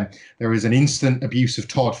around them. There is an instant abuse of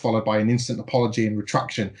Todd followed by an instant apology and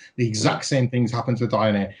retraction. The exact same things happens with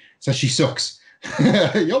Diana. So she sucks.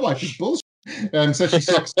 Your wife is bullshit. So she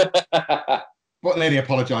sucks. But Lady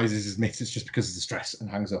apologises, admits it's just because of the stress, and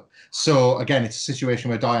hangs up. So again, it's a situation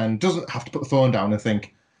where Diane doesn't have to put the phone down and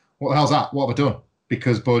think, what the hell's that? What have I done?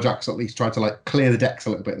 Because Bojack's at least tried to clear the decks a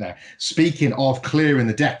little bit there. Speaking of clearing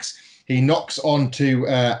the decks, he knocks onto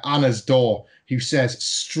Anna's door, who says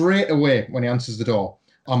straight away when he answers the door,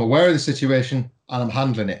 "I'm aware of the situation and I'm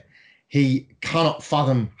handling it." He cannot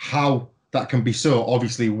fathom how that can be so.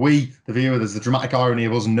 Obviously, we, the viewer, there's the dramatic irony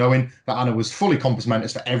of us knowing that Anna was fully compos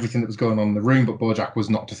mentis for everything that was going on in the room, but Bojack was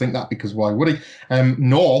not to think that, because why would he?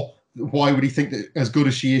 Nor why would he think that as good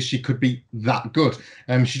as she is, she could be that good?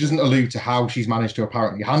 She doesn't allude to how she's managed to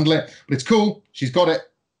apparently handle it, but it's cool. She's got it,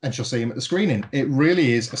 and she'll see him at the screening. It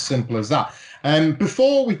really is as simple as that.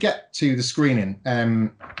 Before we get to the screening,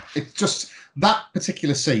 it's just that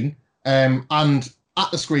particular scene, and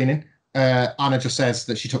at the screening, Anna just says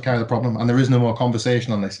that she took care of the problem and there is no more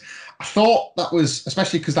conversation on this. I thought that was,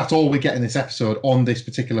 especially because that's all we get in this episode on this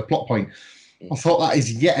particular plot point, I thought that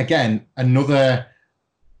is yet again another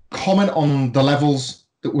comment on the levels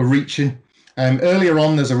that we're reaching. Earlier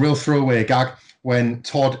on, there's a real throwaway gag when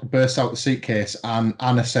Todd bursts out the suitcase and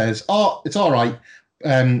Anna says, "Oh, it's all right.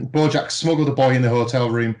 Bojack smuggled a boy in the hotel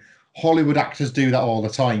room. Hollywood actors do that all the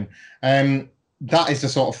time." That is the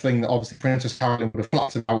sort of thing that obviously Princess Carolyn would have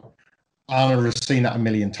flapped about. Anna has seen that a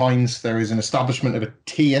million times. There is an establishment of a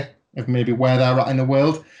tier of maybe where they're at in the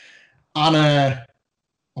world. Anna,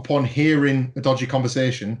 upon hearing a dodgy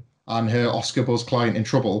conversation and her Oscar buzz client in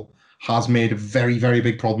trouble, has made a very, very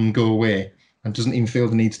big problem go away and doesn't even feel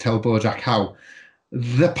the need to tell Bojack how.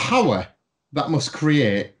 The power that must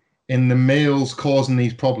create in the males causing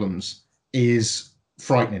these problems is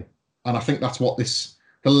frightening. And I think that's what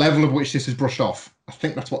the level of which this is brushed off, I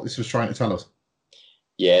think that's what this was trying to tell us.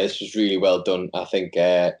 Yeah, this was really well done. I think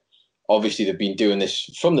obviously they've been doing this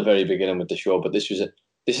from the very beginning with the show, but this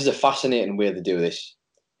is a fascinating way to do this,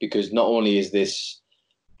 because not only is this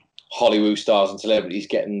Hollywood stars and celebrities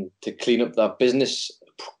getting to clean up their business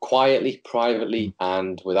quietly, privately,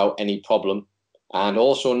 and without any problem, and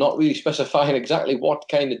also not really specifying exactly what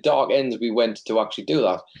kind of dark ends we went to actually do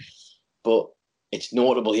that, but it's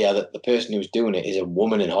notable here that the person who's doing it is a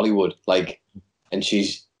woman in Hollywood, and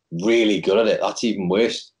she's really good at it. That's even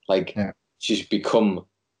worse. She's become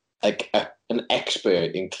an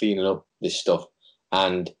expert in cleaning up this stuff.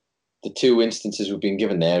 And the two instances we've been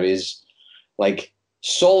given there is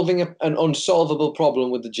solving an unsolvable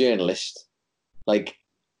problem with the journalist,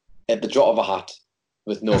 at the drop of a hat,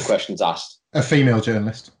 with no questions asked. A female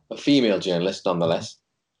journalist, nonetheless.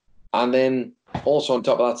 And then also on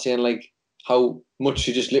top of that, saying how much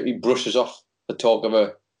she just literally brushes off the talk of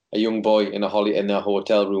a young boy in a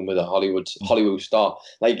hotel room with a Hollywood star.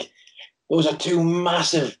 Those are two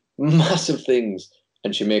massive, massive things,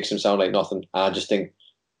 and she makes them sound like nothing. And I just think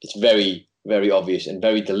it's very, very obvious and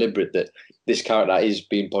very deliberate that this character is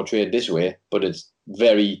being portrayed this way. But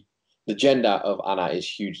the gender of Anna is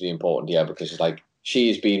hugely important here, because she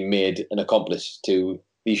is being made an accomplice to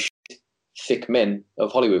these thick men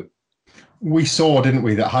of Hollywood. We saw, didn't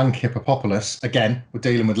we, that Hank Hippopoulos, again, we're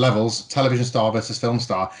dealing with levels, television star versus film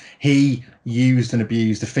star, he used and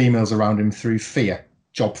abused the females around him through fear,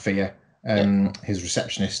 job fear, his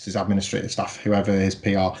receptionist, his administrative staff, whoever, his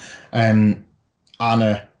PR.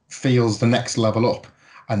 Anna feels the next level up.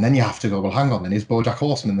 And then you have to go, well, hang on, then is Bojack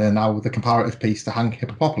Horseman there now with the comparative piece to Hank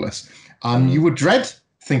Hippopoulos? And you would dread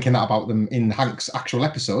thinking that about them in Hank's actual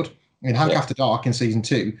episode. In Hank After Dark in season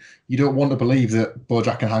 2, you don't want to believe that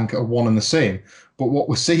Bojack and Hank are one and the same. But what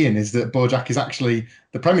we're seeing is that Bojack is actually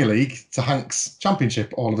the Premier League to Hank's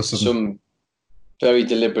Championship all of a sudden. Some very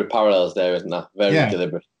deliberate parallels there, isn't there? Very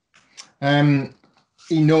deliberate.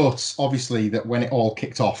 He notes, obviously, that when it all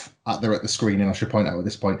kicked off they're at the screening, I should point out at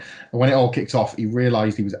this point, when it all kicked off, he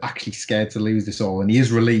realised he was actually scared to lose this all, and he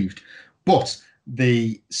is relieved. But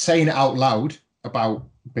the saying it out loud about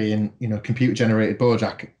being, computer-generated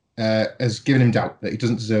Bojack has given him doubt that he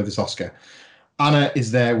doesn't deserve this Oscar. Anna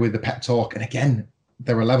is there with the pep talk, and again,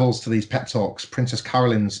 there are levels to these pep talks. Princess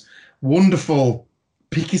Carolyn's wonderful,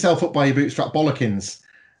 pick yourself up by your bootstrap bollockins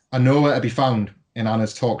are nowhere to be found in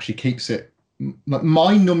Anna's talk. She keeps it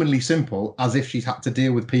mind-numbingly simple, as if she's had to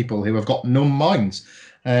deal with people who have got numb minds.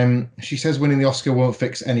 She says winning the Oscar won't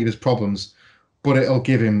fix any of his problems, but it'll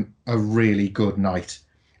give him a really good night.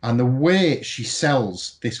 And the way she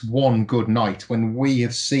sells this one good night, when we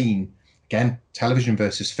have seen, again, television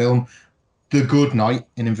versus film, the good night,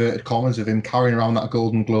 in inverted commas, of him carrying around that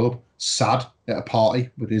Golden Globe, sad at a party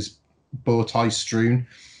with his bow tie strewn,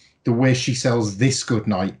 the way she sells this good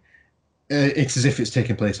night, it's as if it's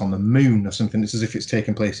taking place on the moon or something. It's as if it's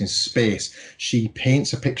taking place in space. She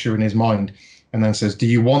paints a picture in his mind and then says, "Do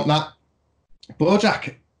you want that?"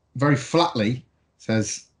 Bojack very flatly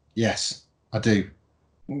says, "Yes, I do."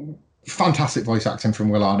 Fantastic voice acting from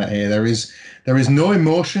Will Arnett here. There is no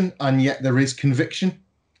emotion, and yet there is conviction.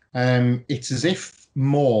 It's as if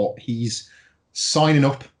more he's signing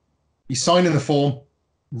up. He's signing the form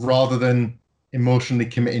rather than emotionally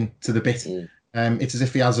committing to the bit. It's as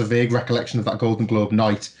if he has a vague recollection of that Golden Globe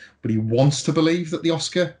night, but he wants to believe that the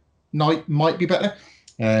Oscar night might be better.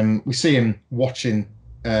 We see him watching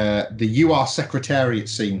the "You Are Secretariat"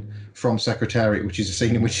 scene from Secretariat, which is a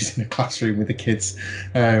scene in which he's in a classroom with the kids.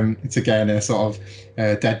 It's again a sort of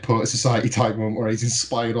Dead Poet Society type moment where he's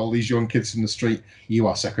inspired all these young kids from the street. "You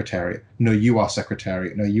are Secretariat. No, you are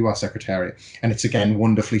Secretariat. No, you are Secretariat." And it's again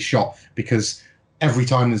wonderfully shot, because every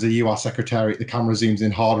time there's a "You Are Secretariat," the camera zooms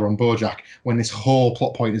in harder on Bojack, when this whole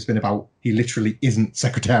plot point has been about he literally isn't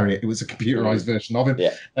Secretariat. It was a computerized version of him.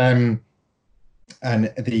 Yeah.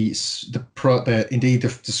 And the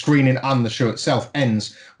screening and the show itself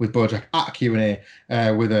ends with Bojack at a Q&A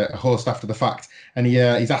with a host after the fact, and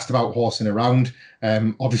he's asked about horsing around.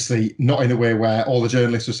 Obviously, not in a way where all the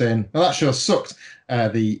journalists were saying, "No, that show sucked."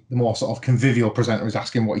 The more sort of convivial presenter was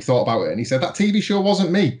asking what he thought about it, and he said, "That TV show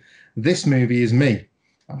wasn't me. This movie is me.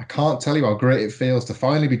 And I can't tell you how great it feels to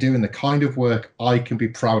finally be doing the kind of work I can be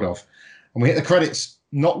proud of." And we hit the credits,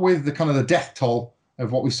 not with the kind of the death toll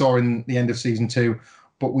of what we saw in the end of season 2,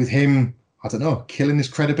 but with him, I don't know, killing his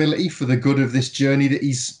credibility for the good of this journey that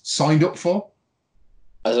he's signed up for.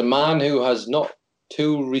 As a man who has not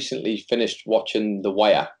too recently finished watching The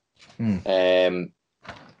Wire, the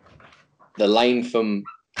line from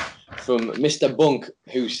Mr. Bunk,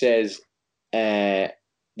 who says, "The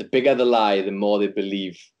bigger the lie, the more they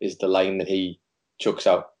believe," is the line that he chucks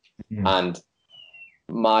out. And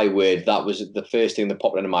my word, that was the first thing that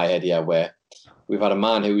popped into my head here, where we've had a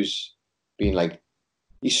man who's been like,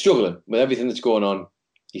 he's struggling with everything that's going on.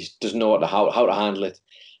 He doesn't know how to handle it.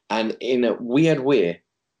 And in a weird way,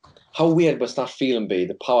 how weird must that feeling be,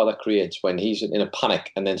 the power that creates when he's in a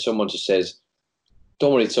panic and then someone just says,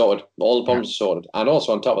 "Don't worry, it's sorted. All the problems are sorted." And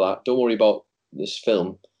also on top of that, don't worry about this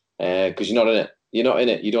film because you're not in it. You're not in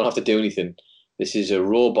it. You don't have to do anything. This is a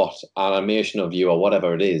robot animation of you or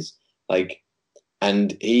whatever it is.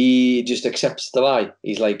 And he just accepts the lie.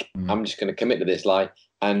 He's like, "I'm just going to commit to this lie."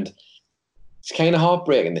 And it's kind of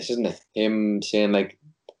heartbreaking, this, isn't it? Him saying, like,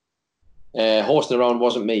 horsing around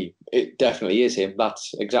wasn't me. It definitely is him.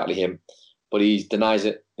 That's exactly him. But he denies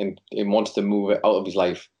it and wants to move it out of his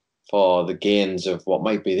life for the gains of what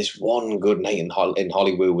might be this one good night in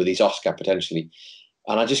Hollywood with his Oscar potentially.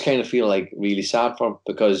 And I just kind of feel like really sad for him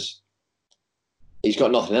because he's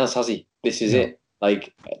got nothing else, has he? This is it.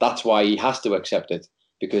 Like, that's why he has to accept it,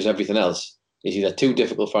 because everything else is either too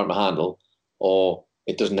difficult for him to handle or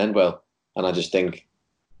it doesn't end well. And I just think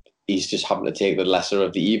he's just having to take the lesser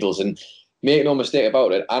of the evils. And make no mistake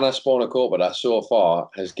about it, Anna Spanakopoulos so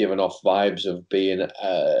far has given off vibes of being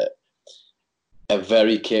a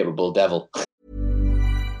very capable devil.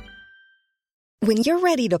 When you're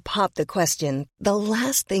ready to pop the question, the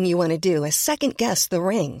last thing you want to do is second-guess the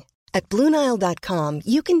ring. At BlueNile.com,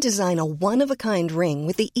 you can design a one-of-a-kind ring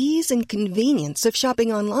with the ease and convenience of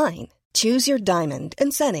shopping online. Choose your diamond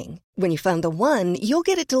and setting. When you find the one, you'll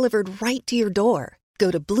get it delivered right to your door. Go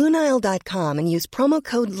to BlueNile.com and use promo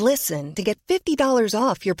code LISTEN to get $50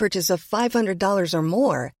 off your purchase of $500 or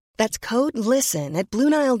more. That's code LISTEN at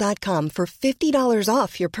BlueNile.com for $50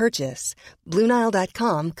 off your purchase.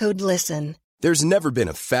 BlueNile.com, code LISTEN. There's never been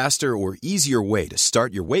a faster or easier way to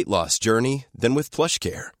start your weight loss journey than with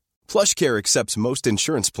PlushCare. PlushCare accepts most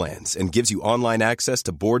insurance plans and gives you online access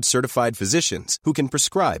to board-certified physicians who can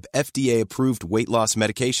prescribe FDA-approved weight loss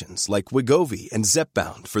medications like Wegovy and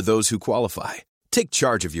Zepbound for those who qualify. Take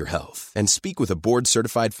charge of your health and speak with a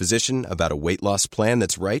board-certified physician about a weight loss plan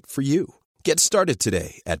that's right for you. Get started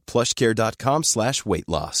today at plushcare.com/weight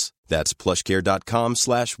loss. That's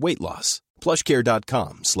plushcare.com/weight loss.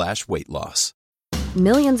 plushcare.com/weight loss.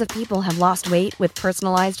 Millions of people have lost weight with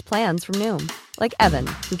personalized plans from Noom. Like Evan,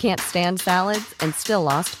 who can't stand salads and still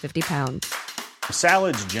lost 50 pounds.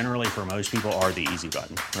 Salads generally for most people are the easy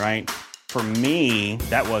button, right? For me,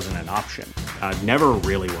 that wasn't an option. I never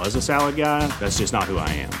really was a salad guy. That's just not who I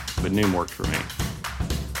am. But Noom worked for me.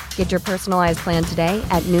 Get your personalized plan today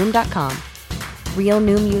at Noom.com. Real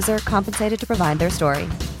Noom user compensated to provide their story.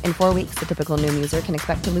 In 4 weeks, the typical Noom user can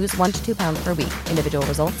expect to lose 1 to 2 pounds per week. Individual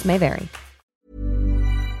results may vary.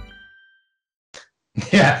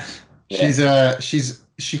 Yeah,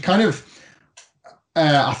 she kind of.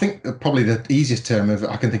 I think probably the easiest term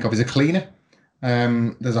I can think of is a cleaner.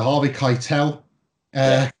 There's a Harvey Keitel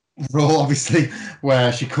role, obviously,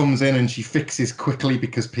 where she comes in and she fixes quickly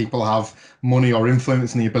because people have money or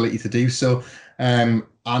influence and the ability to do so. And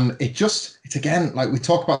it's again, like we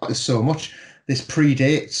talk about this so much, this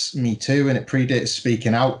predates Me Too and it predates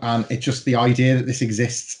speaking out. And it's just the idea that this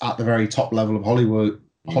exists at the very top level of Hollywood,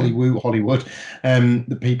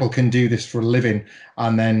 that people can do this for a living.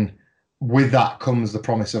 And then with that comes the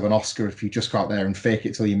promise of an Oscar if you just go out there and fake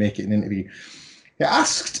it till you make it in an interview. It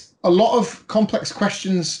asked a lot of complex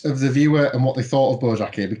questions of the viewer and what they thought of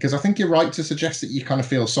Bojack here, because I think you're right to suggest that you kind of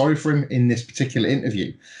feel sorry for him in this particular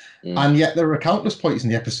interview. And yet there are countless points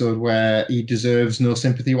in the episode where he deserves no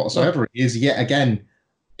sympathy whatsoever. He is yet again,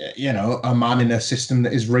 a man in a system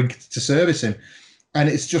that is rigged to service him. And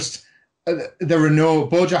it's just,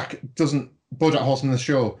 Bojack Horseman, the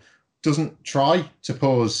show, doesn't try to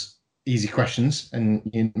pose easy questions, and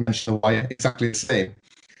you mentioned The Wire, exactly the same.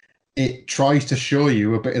 It tries to show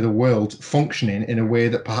you a bit of the world functioning in a way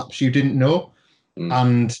that perhaps you didn't know.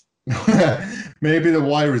 And maybe The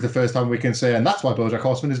Wire is the first time we can say, and that's why BoJack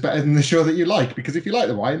Horseman is better than the show that you like, because if you like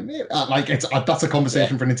The Wire, that's a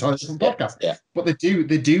conversation for an entire podcast. Yeah. But they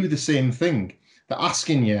do the same thing. They're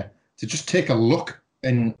asking you to just take a look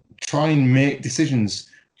and try and make decisions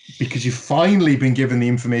because you've finally been given the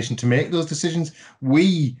information to make those decisions.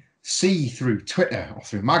 We see through Twitter or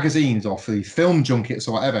through magazines or through film junkets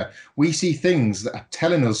or whatever, we see things that are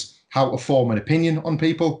telling us how to form an opinion on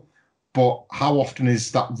people, but how often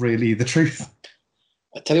is that really the truth?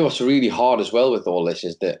 I tell you what's really hard as well with all this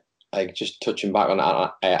is that, like, just touching back on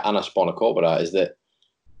Anna Sponacopera, is that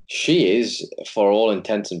she is, for all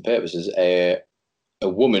intents and purposes, a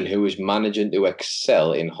woman who is managing to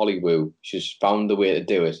excel in Hollywood. She's found the way to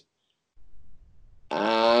do it.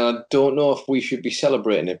 And I don't know if we should be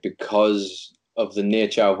celebrating it because of the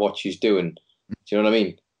nature of what she's doing. Do you know what I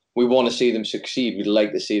mean? We want to see them succeed. We'd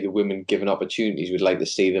like to see the women given opportunities. We'd like to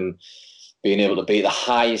see them being able to be at the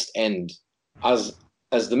highest end as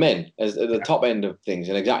the men, as at the top end of things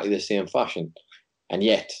in exactly the same fashion. And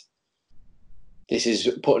yet, this is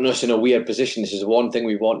putting us in a weird position. This is the one thing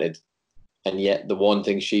we wanted. And yet the one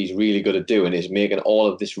thing she's really good at doing is making all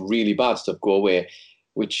of this really bad stuff go away,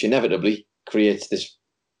 which inevitably creates this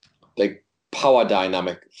like power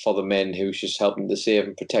dynamic for the men who's just helping to save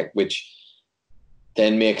and protect, which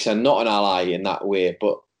then makes her not an ally in that way.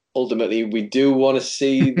 But ultimately, we do want to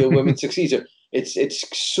see the women succeed. So it's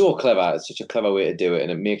so clever. It's such a clever way to do it, and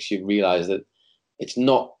it makes you realise that it's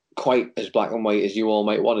not quite as black and white as you all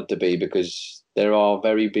might want it to be, because there are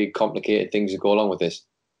very big, complicated things that go along with this.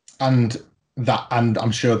 And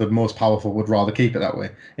I'm sure the most powerful would rather keep it that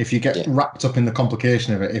way. If you get wrapped up in the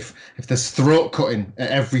complication of it, if there's throat cutting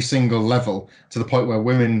at every single level to the point where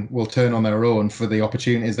women will turn on their own for the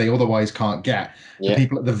opportunities they otherwise can't get, the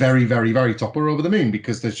people at the very, very, very top are over the moon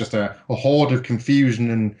because there's just a horde of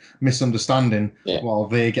confusion and misunderstanding while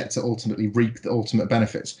they get to ultimately reap the ultimate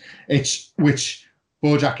benefits. Which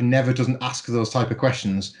BoJack never doesn't ask those type of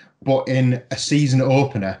questions, but in a season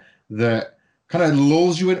opener that kind of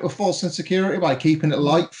lulls you into a false sense of security by keeping it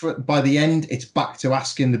light. By the end, it's back to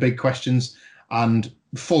asking the big questions, and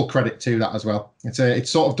full credit to that as well. It's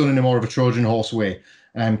sort of done in a more of a Trojan horse way,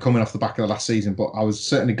 coming off the back of the last season, but I was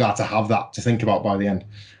certainly glad to have that to think about by the end.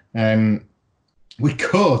 We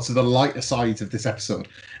go to the lighter sides of this episode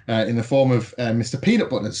in the form of Mr. Peanut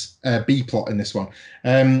Butter's B-plot in this one.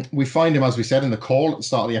 We find him, as we said, in the call at the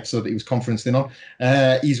start of the episode that he was conferenced in on.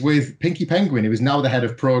 He's with Pinky Penguin, who is now the head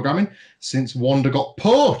of programming since Wanda got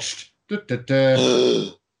poached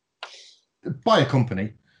by a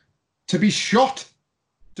company to be shot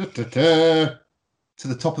to the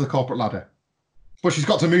top of the corporate ladder. but she's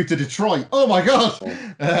got to move to Detroit. Oh my God!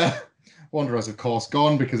 Wanda has, of course,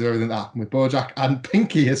 gone because of everything that happened with BoJack, and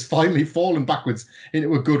Pinky has finally fallen backwards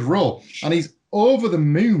into a good role, and he's over the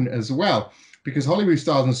moon as well. Because Hollywood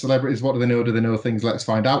Stars and Celebrities, What Do They Know? Do They Know Things? Let's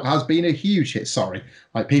Find Out has been a huge hit. Sorry.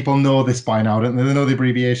 Like, people know this by now, don't they? They know the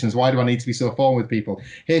abbreviations. Why do I need to be so formal with people?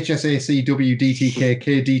 HSACW, DTK,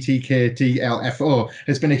 KDTK, TLFO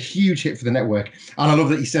has been a huge hit for the network. And I love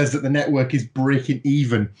that he says that the network is breaking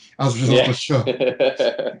even as a result of the show.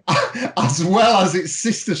 As well as its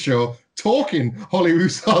sister show, Talking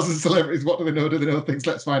Hollywood Stars and Celebrities, What Do They Know? Do They Know Things?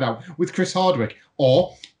 Let's Find Out, with Chris Hardwick.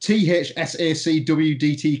 Or THSACW,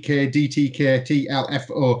 DTK, DTK,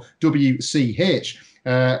 TLFO, WCH.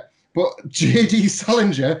 But JD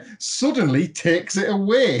Salinger suddenly takes it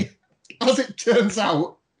away. As it turns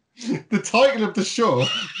out, the title of the show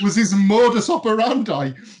was his modus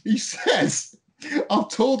operandi. He says, I've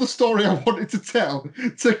told the story I wanted to tell.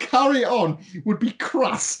 To carry it on would be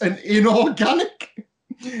crass and inorganic.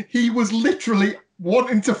 He was literally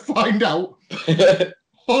wanting to find out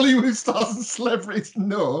Hollywood Stars and Celebrities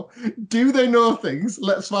know. Do they know things?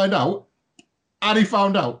 Let's find out. And he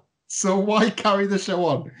found out. So why carry the show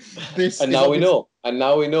on? Now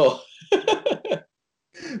we know.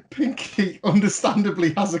 Pinky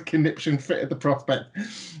understandably has a conniption fit at the prospect.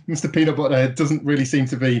 Mr. Peanut Butter doesn't really seem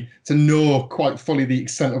to know quite fully the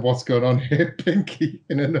extent of what's going on here. Pinky,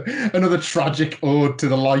 in another tragic ode to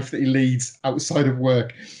the life that he leads outside of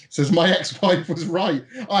work, says, my ex-wife was right.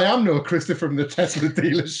 I am no Christopher from the Tesla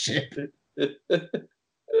dealership.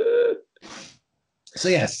 So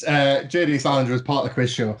yes, JD Salinger, as part of the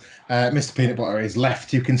quiz show, Mr. Peanut Butter is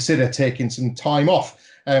left to consider taking some time off.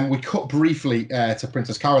 We cut briefly to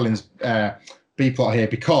Princess Carolyn's B-plot here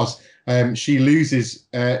because she loses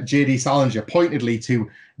JD Salinger pointedly to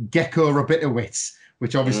Gecko Rabitowitz,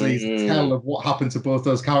 which obviously is a tell of what happened to both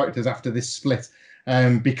those characters after this split.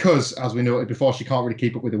 Because, as we noted before, she can't really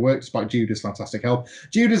keep up with the work despite Judah's fantastic help.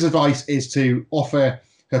 Judah's advice is to offer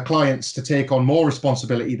her clients to take on more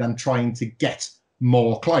responsibility than trying to get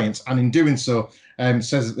more clients, and in doing so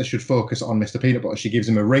says that they should focus on Mr. Peanut Butter. She gives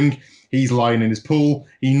him a ring. He's lying in his pool.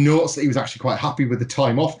 He notes that he was actually quite happy with the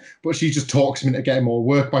time off, but she just talks him into getting more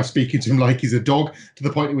work by speaking to him like he's a dog, to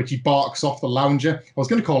the point at which he barks off the lounger. I was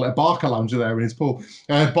going to call it a barker lounger there in his pool.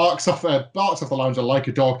 Barks off the lounger like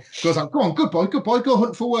a dog. Goes out, go on, good boy, go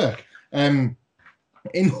hunt for work.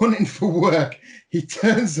 In hunting for work, he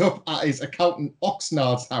turns up at his accountant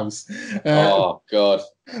Oxnard's house. Oh, God.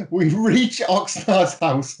 We reach Oxnard's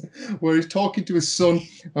house where he's talking to his son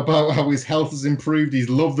about how his health has improved. He's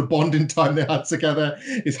loved the bonding time they had together.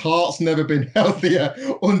 His heart's never been healthier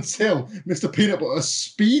until Mr. Peanut Butter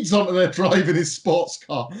speeds onto their drive in his sports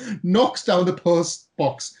car, knocks down the post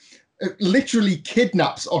box, literally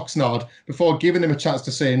kidnaps Oxnard before giving him a chance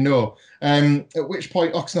to say no. At which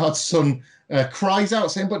point Oxnard's son cries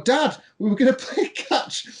out saying, but Dad, we were going to play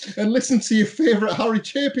catch and listen to your favourite Harry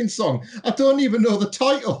Chapin song. I don't even know the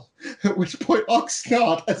title. At which point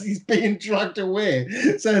Oxnard, as he's being dragged away,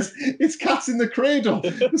 says, it's Cats in the Cradle.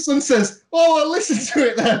 The son says, oh, well, listen to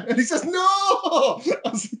it then. And he says, no,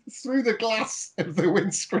 as through the glass of the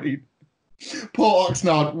windscreen. Poor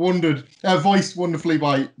Oxnard, voiced wonderfully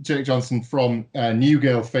by Jake Johnson from New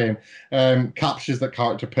Girl fame, captures that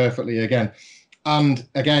character perfectly again. And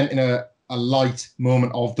again, in a light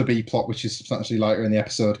moment of the B-plot, which is substantially lighter in the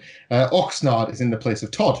episode, Oxnard is in the place of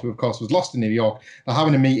Todd, who, of course, was lost in New York. They're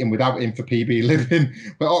having a meeting without him for PB Living,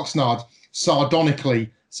 where Oxnard sardonically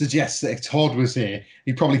suggests that if Todd was here,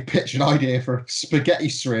 he'd probably pitch an idea for a spaghetti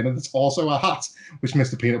strainer that's also a hat, which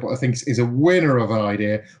Mr. Peanut Butter thinks is a winner of an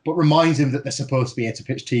idea, but reminds him that they're supposed to be here to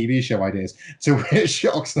pitch TV show ideas. To which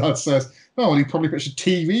Oxnard says, oh, well, he'd probably pitch a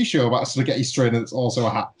TV show about a spaghetti strainer that's also a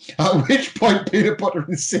hat. At which point Peanut Butter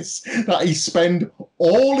insists that he spend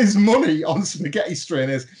all his money on spaghetti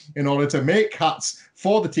strainers in order to make hats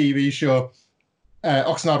for the TV show.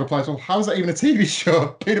 Oxnard replies, well, how's that even a TV show?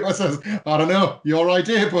 Peanut Butter says, I don't know, your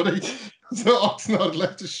idea, buddy. So Oxnard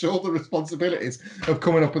left to shoulder the responsibilities of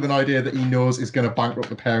coming up with an idea that he knows is going to bankrupt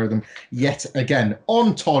the pair of them yet again.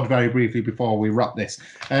 On Todd, very briefly before we wrap this.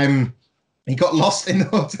 He got lost in the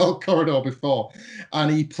hotel corridor before, and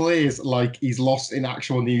he plays like he's lost in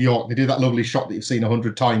actual New York. They do that lovely shot that you've seen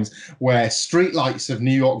 100 times where street lights of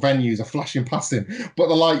New York venues are flashing past him, but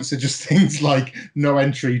the lights are just things like no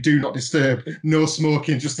entry, do not disturb, no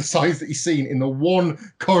smoking, just the signs that he's seen in the one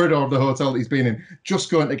corridor of the hotel that he's been in, just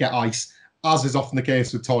going to get ice. As is often the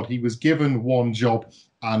case with Todd, he was given one job,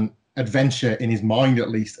 and adventure, in his mind at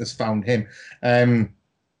least, has found him.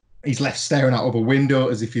 He's left staring out of a window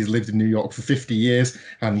as if he's lived in New York for 50 years.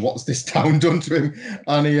 And what's this town done to him?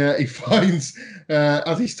 And he finds,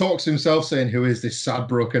 as he talks to himself, saying, "Who is this sad,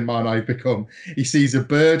 broken man I've become?" He sees a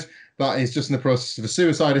bird that is just in the process of a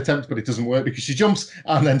suicide attempt, but it doesn't work because she jumps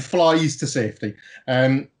and then flies to safety.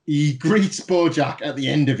 He greets Bojack at the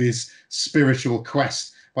end of his spiritual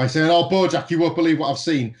quest by saying, "Oh, Bojack, you won't believe what I've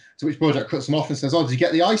seen." To which Bojack cuts him off and says, "Oh, did you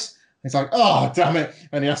get the ice?" He's like, "Oh, damn it."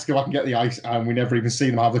 And he asks if I can get the ice, and we never even see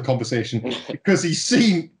them have the conversation because he's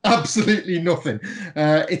seen absolutely nothing.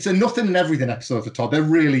 It's a nothing and everything episode for Todd. They're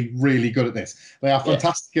really, really good at this. They are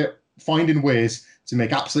fantastic at finding ways to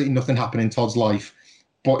make absolutely nothing happen in Todd's life.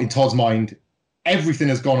 But in Todd's mind, everything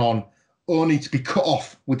has gone on only to be cut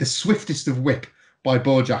off with the swiftest of whip by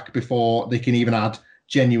Bojack before they can even add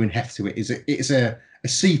genuine heft to it. It's a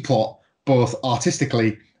C plot, both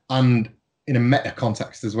artistically and in a meta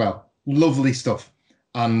context as well. Lovely stuff.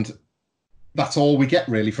 And that's all we get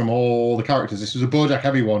really from all the characters. This was a Bojack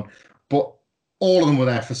heavy one, but all of them were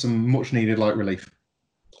there for some much needed light relief.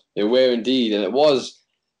 They were indeed, and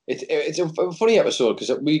it's a funny episode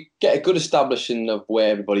because we get a good establishing of where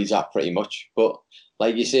everybody's at pretty much. But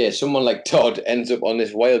like you say, someone like Todd ends up on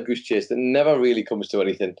this wild goose chase that never really comes to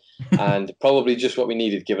anything, and probably just what we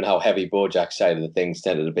needed given how heavy Bojack's side of the things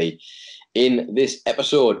tended to be in this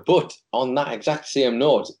episode. But on that exact same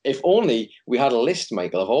note, if only we had a list,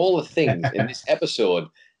 Michael, of all the things in this episode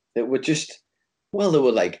that were just, well, they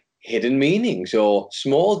were like hidden meanings or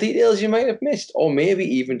small details you might have missed, or maybe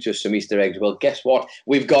even just some Easter eggs. Well, guess what?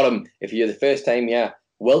 We've got them. If you're the first time here,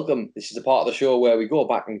 welcome. This is the part of the show where we go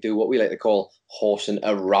back and do what we like to call horsing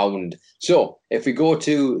around. So if we go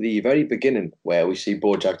to the very beginning where we see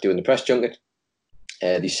Bojack doing the press junket,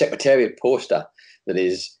 the Secretariat poster that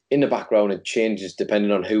is in the background, it changes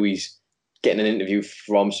depending on who he's getting an interview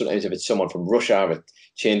from. Sometimes if it's someone from Russia, it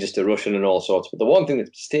changes to Russian and all sorts. But the one thing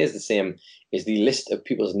that stays the same is the list of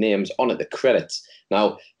people's names on it, the credits.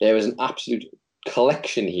 Now, there is an absolute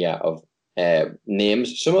collection here of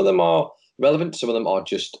names. Some of them are relevant, some of them are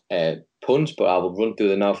just puns, but I will run through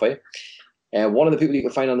them now for you. One of the people you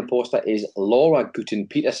can find on the poster is Laura Guten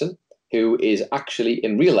Peterson, who is actually,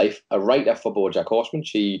 in real life, a writer for BoJack Horseman.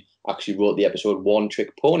 She actually wrote the episode One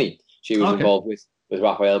Trick Pony. She was involved with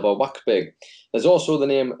Raphael Bob Waxberg. There's also the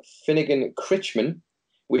name Finnegan Critchman,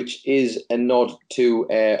 which is a nod to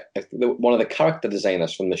one of the character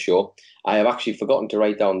designers from the show. I have actually forgotten to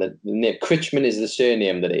write down the name. Critchman is the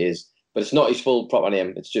surname that it is, but it's not his full proper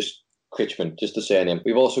name. It's just Critchman, just the surname.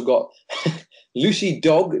 We've also got Lucy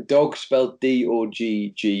Dog spelled Dogge,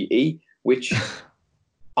 which,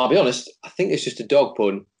 I'll be honest, I think it's just a dog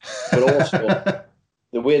pun, but also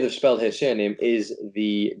the way they've spelled her surname is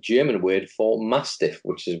the German word for mastiff,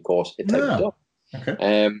 which is, of course, a type of dog.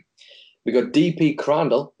 Okay. We got D.P.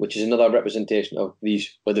 Crandall, which is another representation of these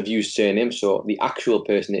where they've used surnames. So the actual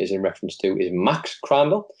person it is in reference to is Max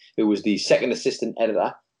Crandall, who was the second assistant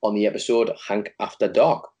editor on the episode Hank After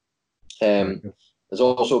Dark. There's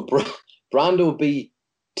also Brando B.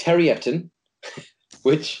 Terrierton,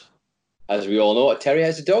 which, as we all know, a terrier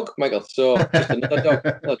is a dog, Michael. So just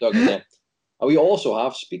another dog in there. And we also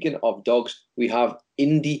have, speaking of dogs, we have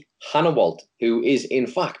Indy Hannawalt, who is, in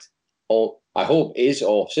fact, or I hope is,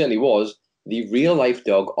 or certainly was, the real-life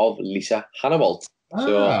dog of Lisa Hannawalt.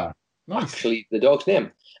 So nice. Actually the dog's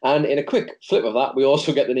name. And in a quick flip of that, we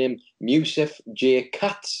also get the name Musef J.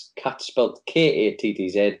 Katz. Katz spelled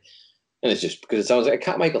K-A-T-T-Z. And it's just because it sounds like a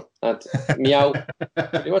cat, Michael. And meow,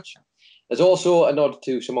 pretty much. There's also a nod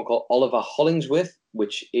to someone called Oliver Hollingsworth,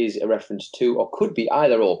 which is a reference to, or could be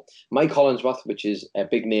either or, Mike Hollingsworth, which is a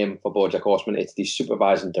big name for BoJack Horseman. It's the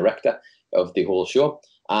supervising director of the whole show.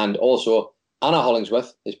 And also Anna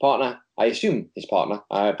Hollingsworth, his partner, I assume his partner,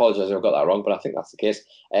 I apologize if I got that wrong, but I think that's the case,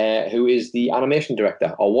 who is the animation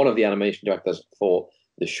director, or one of the animation directors for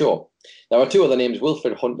the show. There are two other names,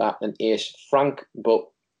 Wilfred Hunter and Ace Frank, but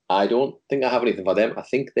I don't think I have anything for them. I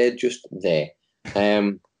think they're just there.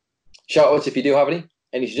 Shout outs if you do have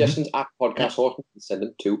any suggestions at Podcast Horseman, send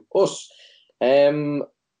them to us.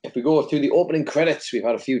 If we go through the opening credits, we've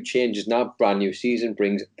had a few changes now. Brand new season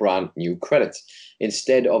brings brand new credits.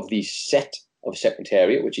 Instead of the set of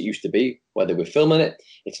Secretariat, which it used to be, where they were filming it,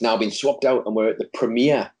 it's now been swapped out and we're at the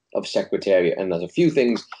premiere of Secretariat. And there's a few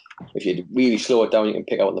things, if you really slow it down, you can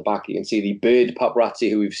pick out at the back. You can see the bird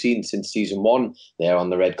paparazzi who we've seen since season 1. They're on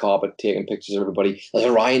the red carpet taking pictures of everybody. There's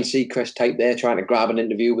a Ryan Seacrest type there trying to grab an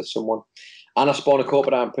interview with someone. Anna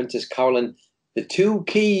Spanakopoulos and Princess Carolyn, the two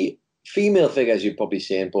key female figures you'd probably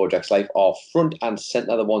see in BoJack's life, are front and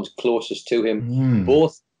centre, the ones closest to him.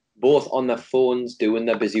 Both on their phones doing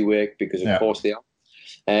their busy work, because of course they are.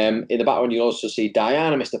 In the background, you'll also see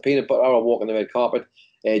Diana, Mr. Peanut Butter, are walking the red carpet.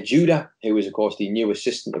 Judah, who is, of course, the new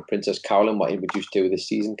assistant of Princess Carolyn, what introduced to this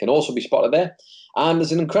season, can also be spotted there. And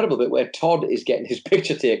there's an incredible bit where Todd is getting his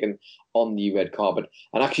picture taken on the red carpet.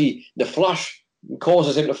 And actually, the flash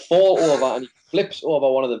causes him to fall over, and he flips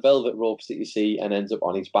over one of the velvet ropes that you see and ends up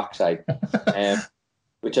on his backside,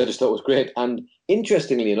 which I just thought was great. And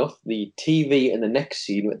interestingly enough, the TV in the next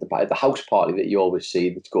scene at the house party that you always see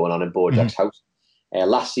that's going on in Bojack's house,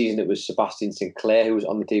 last season it was Sebastian Sinclair who was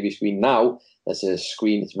on the TV screen. Now there's a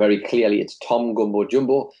screen, it's Tom Gumbo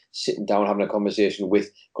Jumbo sitting down having a conversation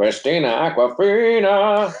with Christina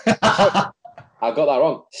Aquafina. I got that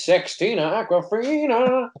wrong. Sextina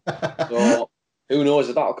Aquafina. So who knows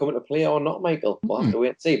if that'll come into play or not, Michael? We'll have to wait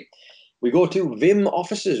and see. We go to Vim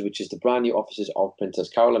Offices, which is the brand new offices of Princess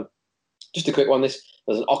Carolyn. Just a quick one, there's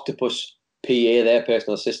an octopus PA there,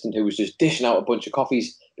 personal assistant, who was just dishing out a bunch of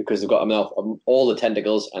coffees because they've got enough of all the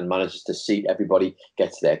tentacles and manages to see everybody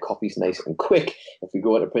gets their coffees nice and quick. If we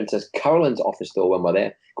go into Princess Carolyn's office, though, when we're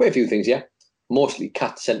there, quite a few things, yeah. Mostly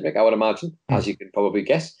cat-centric, I would imagine, as you can probably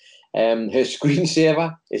guess. Her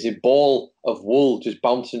screensaver is a ball of wool just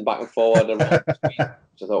bouncing back and forward around the screen,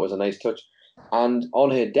 which I thought was a nice touch. And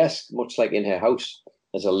on her desk, much like in her house,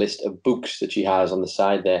 there's a list of books that she has on the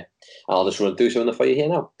side there. And I'll just run through some of them for you here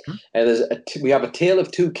now. We have A Tale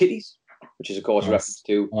of Two Kitties, which is, of course, a reference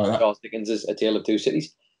to Charles Dickens's A Tale of Two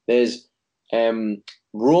Cities. There's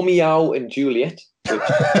Romeo and Juliet, which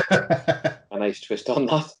a nice twist on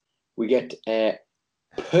that. We get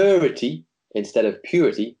Purity instead of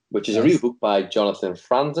Purity, which is a real book by Jonathan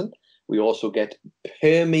Franzen. We also get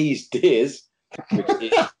Burmese Days, which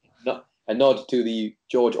is a nod to the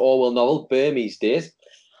George Orwell novel Burmese Days.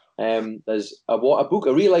 There's a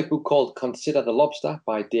real life book called Consider the Lobster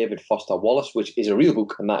by David Foster Wallace, which is a real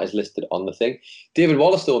book, and that is listed on the thing. David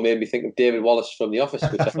Wallace, though, made me think of David Wallace from The Office,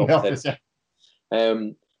 which I thought was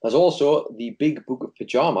there's also the Big Book of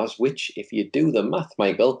Pajamas, which, if you do the math,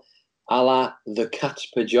 Michael, a la The Cat's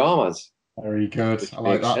Pajamas. Very good. I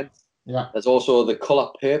like that. Sense. Yeah. There's also The Colour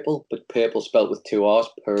Purple, but purple spelled with 2 R's,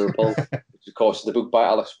 purple, which, of course, is the book by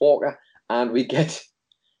Alice Walker. And we get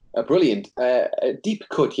a brilliant, a deep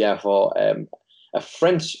cut here for a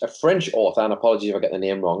French author, and apologies if I get the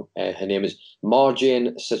name wrong. Her name is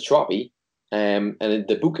Marjane Satrapi, and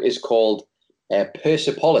the book is called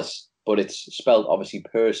Persepolis, but it's spelled obviously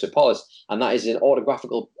Persepolis, and that is an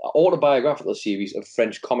autobiographical series of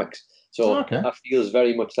French comics. So that feels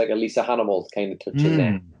very much like a Lisa Hannibal kind of touch in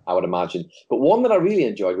there, I would imagine. But one that I really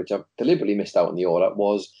enjoyed, which I've deliberately missed out in the order,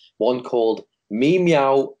 was one called Me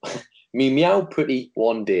Meow Pretty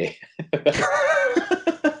One Day,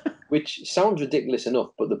 which sounds ridiculous enough,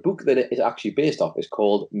 but the book that it is actually based off is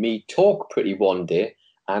called Me Talk Pretty One Day,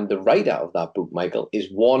 and the writer of that book, Michael, is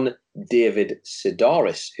one David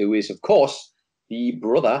Sedaris, who is, of course, the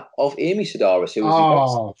brother of Amy Sedaris, who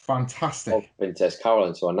is fantastic of Princess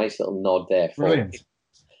Carolyn. So a nice little nod there. Brilliant.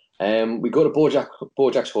 We go to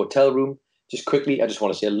Bojack's hotel room. Just quickly, I just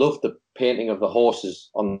want to say, I love the painting of the horses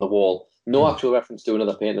on the wall. No actual reference to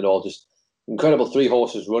another painting at all. Just incredible 3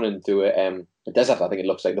 horses running through a desert, I think it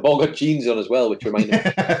looks like. They've all got jeans on as well, which remind me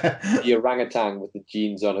of the orangutan with the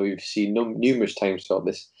jeans on, who we've seen numerous times throughout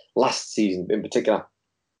this last season in particular.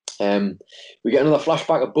 We get another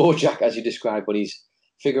flashback of Bojack, as you described, when he's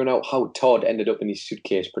figuring out how Todd ended up in his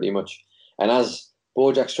suitcase, pretty much. And as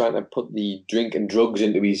Bojack's trying to put the drink and drugs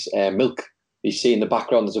into his milk, you see in the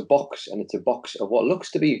background there's a box, and it's a box of what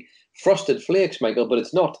looks to be frosted flakes, Michael, but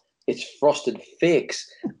it's not. It's frosted fakes.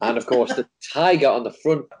 And, of course, the tiger on the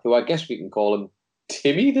front, who I guess we can call him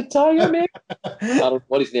Timmy the Tiger, maybe? I don't know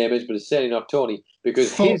what his name is, but it's certainly not Tony.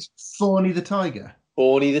 Because Thorny the Tiger.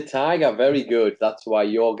 Thorny the Tiger, very good. That's why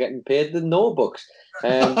you're getting paid the notebooks.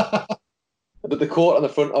 But the quote on the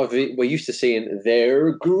front of it, we're used to seeing,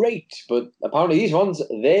 they're great. But apparently these ones,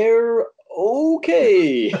 they're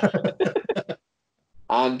okay.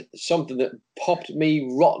 And something that popped me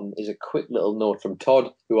rotten is a quick little note from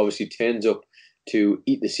Todd, who obviously turns up to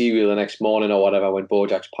eat the cereal the next morning or whatever when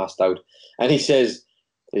Bojack's passed out. And he says,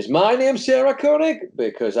 "Is my name Sarah Koenig?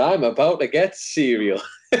 Because I'm about to get cereal."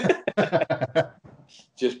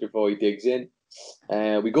 Just before he digs in.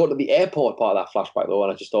 We go to the airport part of that flashback, though,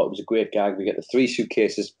 and I just thought it was a great gag. We get the 3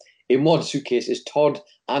 suitcases. In one suitcase is Todd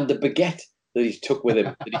and the baguette that he took with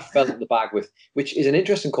him, that he fell in the bag with, which is an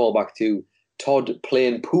interesting callback to Todd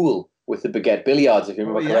playing pool with the baguette billiards, if you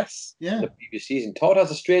remember correct. Yeah. The previous season. Todd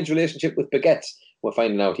has a strange relationship with baguettes, we're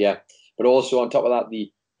finding out, yeah. But also on top of that,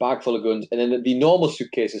 the bag full of guns, and then the normal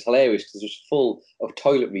suitcase is hilarious because it's full of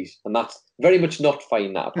toiletries, and that's very much not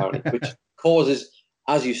fine, that apparently, which causes,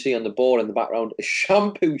 as you see on the board in the background, a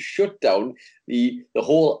shampoo shutdown. The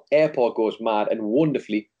whole airport goes mad, and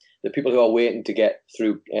wonderfully, the people who are waiting to get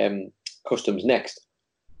through customs next.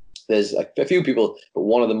 There's a few people, but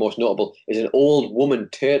one of the most notable is an old woman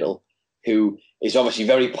turtle who is obviously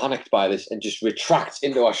very panicked by this and just retracts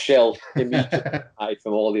into her shell immediately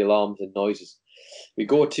from all the alarms and noises. We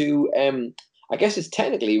go to, I guess it's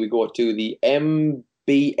technically, we go to the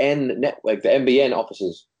MBN network, the MBN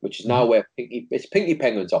offices, which is now where it's Pinky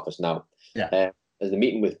Penguin's office now. Yeah. As the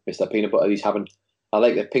meeting with Mr. Peanut Butter, he's having, I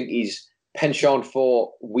like that Pinky's penchant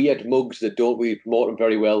for weird mugs that don't really promote him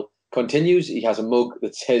very well continues. He has a mug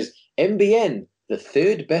that says MBN, the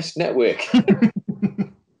third best network.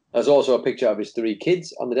 There's also a picture of his 3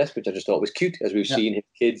 kids on the desk, which I just thought was cute. As we've seen, his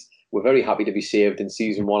kids were very happy to be saved in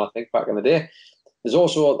season 1, I think, back in the day. There's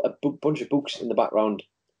also a bunch of books in the background.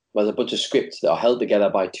 There's a bunch of scripts that are held together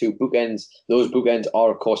by 2 bookends. Those bookends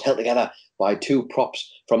are, of course, held together by 2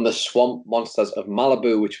 props from the Swamp Monsters of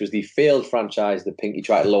Malibu, which was the failed franchise that Pinky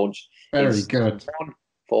tried to launch. Very good.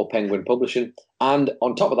 For Penguin Publishing. And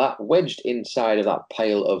on top of that, wedged inside of that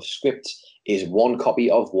pile of scripts is 1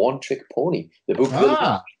 copy of One Trick Pony, the book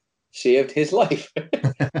that saved his life.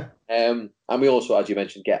 And we also, as you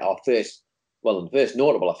mentioned, get our first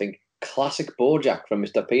notable, I think, classic Bojack from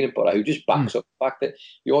Mr. Peanut Butter, who just backs up the fact that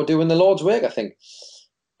you're doing the Lord's work, I think.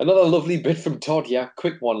 Another lovely bit from Todd here,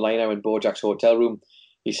 quick one-liner in Bojack's hotel room.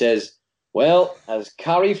 He says, well, as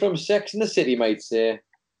Carrie from Sex and the City might say,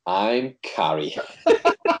 I'm Carrie.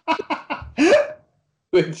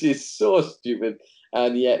 Which is so stupid,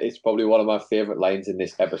 and yet it's probably one of my favourite lines in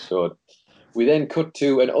this episode. We then cut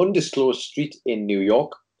to an undisclosed street in New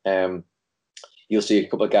York. You'll see a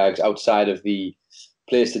couple of gags outside of the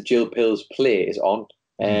place that Jill Pill's play is on.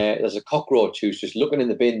 There's a cockroach who's just looking in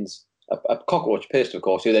the bins, a cockroach person, of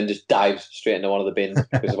course, who then just dives straight into one of the bins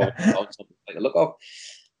because of something to look of.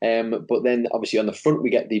 But then, obviously, on the front, we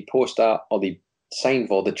get the poster or the sign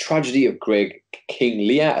for The Tragedy of Greg King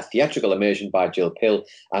Lear, a theatrical immersion by Jill Pill.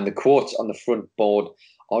 And the quotes on the front board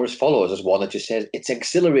are as follows. There's one that just says, it's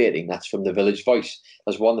exhilarating. That's from the Village Voice.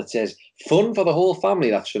 There's one that says, fun for the whole family.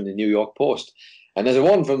 That's from the New York Post. And there's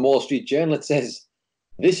one from Wall Street Journal that says,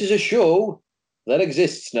 this is a show that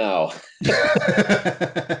exists now.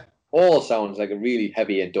 All sounds like a really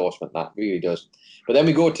heavy endorsement, that really does. But then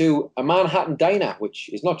we go to a Manhattan diner, which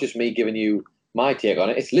is not just me giving you my take on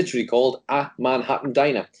it. It's literally called a Manhattan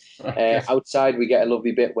diner. Outside, we get a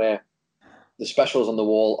lovely bit where the specials on the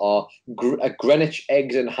wall are a Greenwich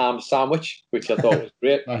eggs and ham sandwich, which I thought was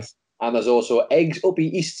great. Nice. And there's also eggs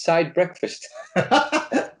uppy East Side breakfast.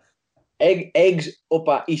 Eggs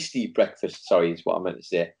upper Easty breakfast, sorry, is what I meant to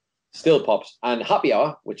say. Still pops. And happy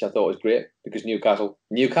hour, which I thought was great because New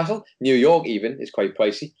York even is quite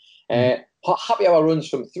pricey. Happy hour runs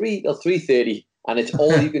from 3 till 3:30, and it's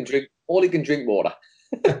all you can drink water.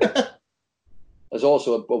 There's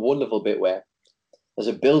also a wonderful bit where there's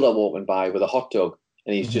a builder walking by with a hot dog,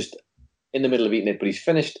 and he's just in the middle of eating it, but he's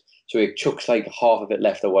finished, so he chucks like half of it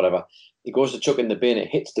left or whatever. He goes to chuck in the bin, it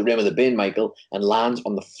hits the rim of the bin, Michael, and lands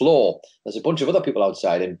on the floor. There's a bunch of other people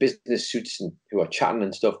outside in business suits and who are chatting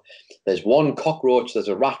and stuff. There's 1 cockroach, there's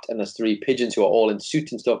a rat, and there's 3 pigeons who are all in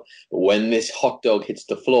suits and stuff. But when this hot dog hits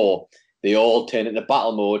the floor, they all turn into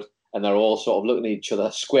battle mode, and they're all sort of looking at each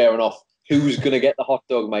other, squaring off who's going to get the hot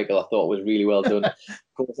dog, Michael. I thought was really well done. Of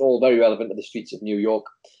course, all very relevant to the streets of New York.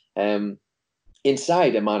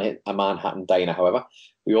 Inside a Manhattan diner, however,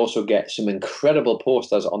 we also get some incredible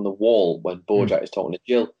posters on the wall when Bojack is talking to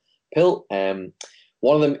Jill Pill.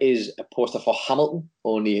 One of them is a poster for Hamilton,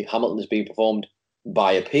 only Hamilton is being performed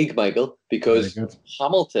by a pig, Michael, because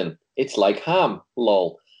Hamilton, it's like ham,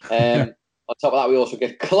 lol. On top of that, we also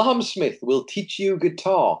get Clamsmith will teach you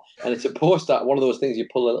guitar. And it's a poster, one of those things you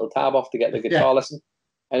pull a little tab off to get the guitar lesson.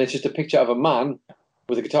 And it's just a picture of a man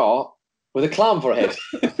with a guitar with a clam for a head.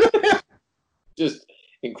 Just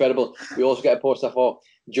incredible. We also get a poster for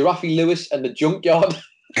Giraffe Lewis and the Junkyard.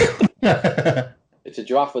 It's a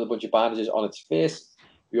giraffe with a bunch of bandages on its face.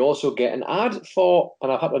 We also get an ad for,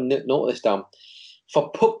 and I've had to note this down,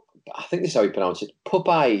 for I think this is how you pronounce it,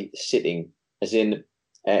 Popeye sitting, as in,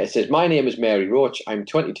 it says, my name is Mary Roach. I'm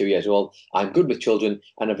 22 years old. I'm good with children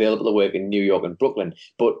and available to work in New York and Brooklyn.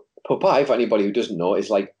 But Popeye, for anybody who doesn't know,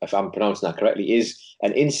 is like, if I'm pronouncing that correctly, is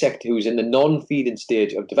an insect who's in the non-feeding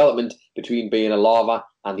stage of development between being a larva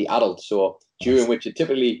and the adult. So during which it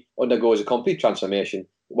typically undergoes a complete transformation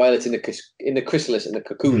while it's in the chrysalis, in the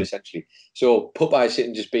cocoon, essentially. So Popeye's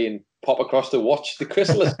sitting just being pop across to watch the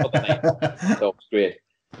chrysalis for the night. That was great.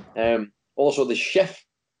 Also, the chef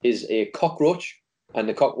is a cockroach. And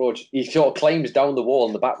the cockroach, he sort of climbs down the wall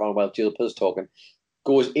in the background while Jill Pill's talking,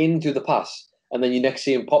 goes into the pass, and then you next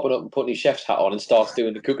see him popping up and putting his chef's hat on and starts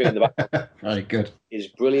doing the cooking in the background. Very good. Is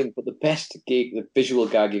brilliant. But the best gig, the visual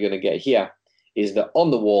gag you're going to get here is that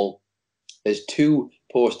on the wall, there's 2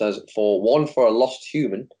 posters one for a lost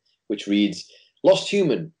human, which reads, "Lost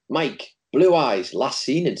human, Mike, blue eyes, last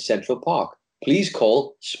seen in Central Park. Please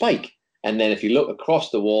call Spike." And then if you look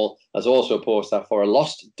across the wall, there's also a poster for a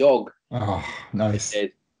lost dog. Oh, nice.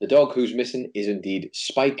 The dog who's missing is indeed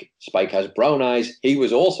Spike. Spike has brown eyes. He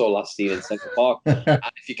was also last seen in Central Park. And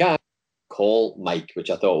if you can, call Mike, which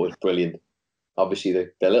I thought was brilliant. Obviously,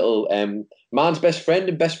 the little man's best friend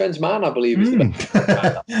and best friend's man, I believe, is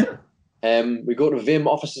the best. We go to Vim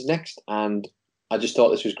offices next, and I just thought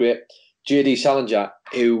this was great. JD Salinger,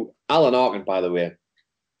 who, Alan Arkin, by the way,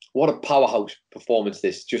 what a powerhouse performance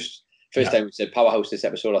this. Just first time we said powerhouse this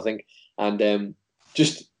episode, I think. And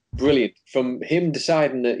just brilliant. From him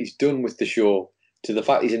deciding that he's done with the show to the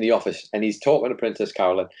fact he's in the office and he's talking to Princess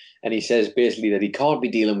Carolyn, and he says basically that he can't be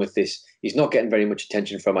dealing with this. He's not getting very much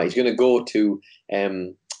attention from her. He's going to go to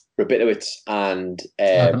Rabinowitz and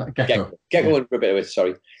Gecko and Rabinowitz,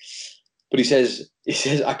 sorry. But he says,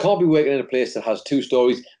 I can't be working in a place that has 2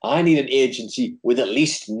 stories. I need an agency with at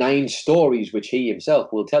least 9 stories, which he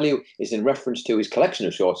himself will tell you is in reference to his collection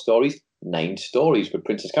of short stories, 9 stories. But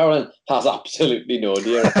Princess Carolyn has absolutely no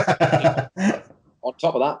idea. On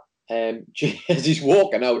top of that, as he's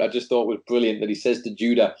walking out, I just thought it was brilliant that he says to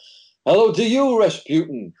Judah, "Hello to you,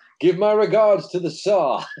 Rasputin. Give my regards to the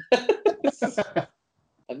Tsar."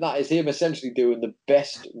 And that is him essentially doing the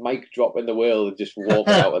best mic drop in the world and just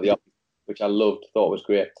walking out of the office, which I loved, thought was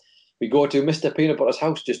great. We go to Mr. Peanut Butter's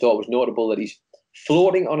house, just thought it was notable that he's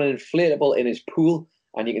floating on an inflatable in his pool,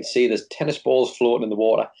 and you can see there's tennis balls floating in the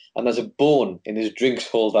water, and there's a bone in his drinks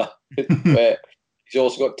holder where he's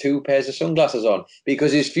also got 2 pairs of sunglasses on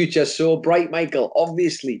because his future's so bright, Michael,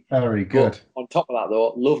 obviously. Very good. But on top of that,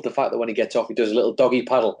 though, love the fact that when he gets off, he does a little doggy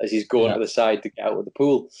paddle as he's going to the side to get out of the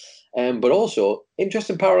pool. But also,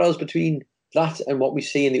 interesting parallels between that and what we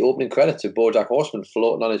see in the opening credits of BoJack Horseman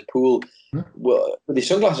floating on his pool with his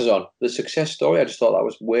sunglasses on. The success story, I just thought that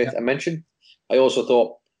was worth a mention. I also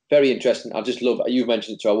thought, very interesting, I just love, you've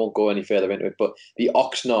mentioned it, so I won't go any further into it, but the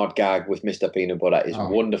Oxnard gag with Mr. Peanut Butter is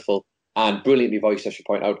wonderful and brilliantly voiced, I should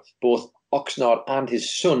point out. Both Oxnard and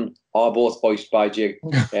his son are both voiced by Jake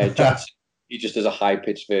Johnson. He just does a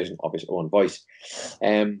high-pitched version of his own voice.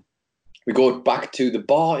 We go back to the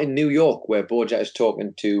bar in New York where BoJack is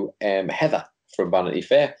talking to Heather from Vanity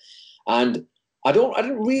Fair, and I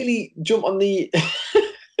didn't really jump on the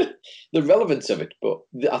the relevance of it, but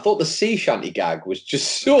I thought the sea shanty gag was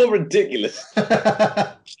just so ridiculous.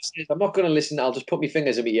 She says, "I'm not going to listen. I'll just put my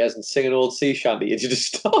fingers in my ears and sing an old sea shanty," and she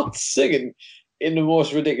just starts singing in the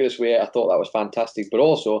most ridiculous way. I thought that was fantastic, but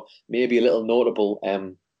also maybe a little notable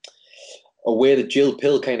a way that Jill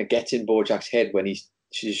Pill kind of gets in BoJack's head when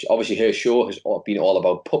she's obviously, her show has been all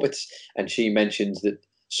about puppets, and she mentions that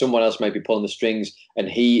someone else might be pulling the strings, and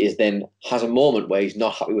he has a moment where he's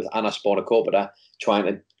not happy with Anna Spanakopita trying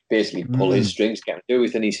to basically pull his strings, get him to do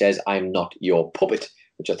it, and he says, "I'm not your puppet,"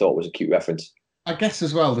 which I thought was a cute reference. I guess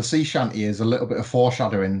as well, the sea shanty is a little bit of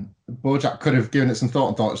foreshadowing. BoJack could have given it some thought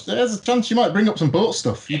and thought, there's a chance you might bring up some boat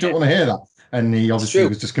stuff. You don't want to hear that. And he obviously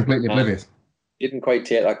was just completely oblivious. Didn't quite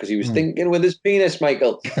take that because he was thinking with his penis,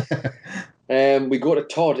 Michael. We go to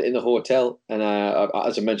Todd in the hotel, and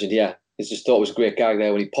as I mentioned, I just thought it was a great gag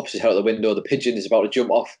there when he pops his head out the window. The pigeon is about to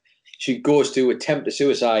jump off. She goes to attempt a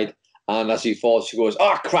suicide, and as he falls, she goes,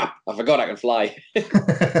 "Oh crap! I forgot I can fly."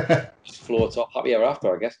 Just floats off. Happy ever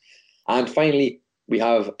after, I guess. And finally, we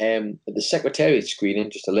have the Secretariat screening.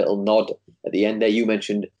 Just a little nod at the end there. You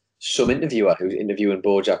mentioned some interviewer who's interviewing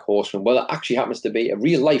BoJack Horseman. Well, it actually happens to be a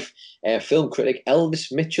real life film critic,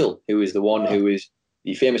 Elvis Mitchell, who is the one who is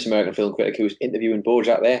the famous American film critic who was interviewing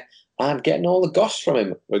BoJack there and getting all the goss from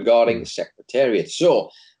him regarding Secretariat. So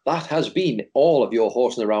that has been all of your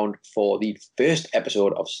horsing around for the first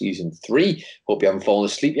episode of season 3. Hope you haven't fallen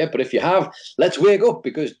asleep yet, but if you have, let's wake up,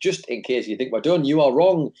 because just in case you think we're done, you are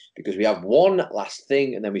wrong, because we have one last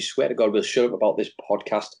thing, and then we swear to God we'll shut up about this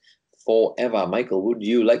podcast forever. Michael, would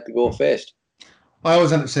you like to go first? I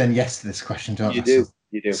always end up saying yes to this question, don't I? You do.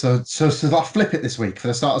 So I'll flip it this week for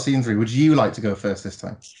the start of season 3. Would you like to go first this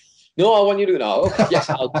time? No, I want you to now. Okay, yes,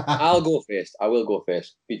 I'll go first. I will go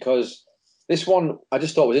first, because this one I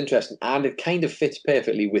just thought was interesting, and it kind of fits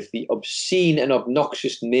perfectly with the obscene and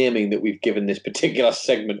obnoxious naming that we've given this particular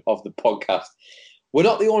segment of the podcast. We're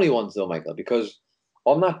not the only ones, though, Michael, because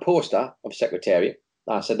on that poster of Secretariat,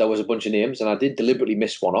 I said there was a bunch of names, and I did deliberately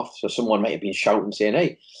miss one off, so someone might have been shouting saying,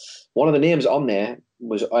 "Hey, one of the names on there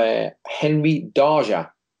was Henry Darja,"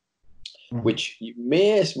 which you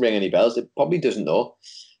may ring any bells. It probably doesn't, though.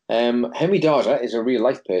 Henry Darger is a real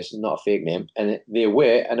life person, not a fake name, and they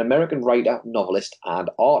were an American writer, novelist, and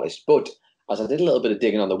artist. But as I did a little bit of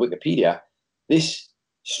digging on the Wikipedia, this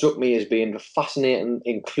struck me as being a fascinating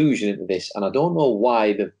inclusion into this, and I don't know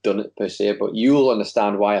why they've done it per se, but you'll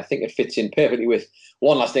understand why. I think it fits in perfectly with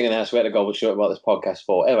one last thing, and then I swear to God we'll show about this podcast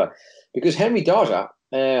forever. Because Henry Darger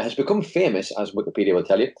has become famous, as Wikipedia will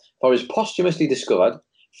tell you, for his posthumously discovered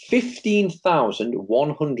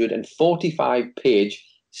 15,145-page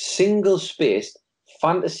single-spaced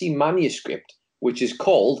fantasy manuscript, which is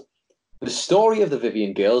called The Story of the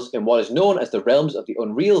Vivian Girls in what is known as the realms of the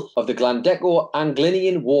unreal of the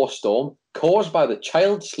Glandeco-Anglinian war storm caused by the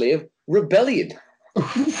child slave rebellion.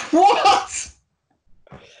 What?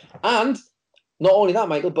 And not only that,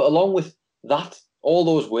 Michael, but along with that, all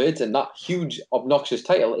those words and that huge, obnoxious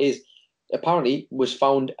title is apparently was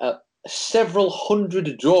found several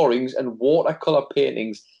hundred drawings and watercolor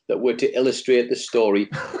paintings that were to illustrate the story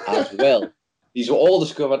as well. These were all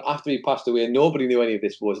discovered after he passed away. Nobody knew any of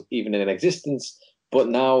this was even in existence. But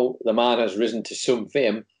now the man has risen to some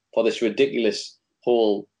fame for this ridiculous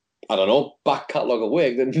whole, I don't know, back catalogue of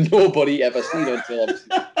work that nobody ever seen until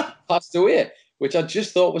obviously passed away, which I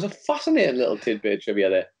just thought was a fascinating little tidbit of trivia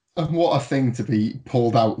there. And what a thing to be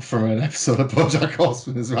pulled out from an episode of BoJack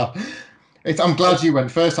Horseman as well. I'm glad you went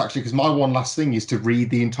first, actually, because my one last thing is to read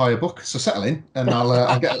the entire book. So settle in, and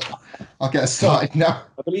I'll get us started now.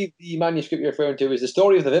 I believe the manuscript you're referring to is The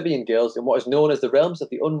Story of the Vivian Girls in what is known as the realms of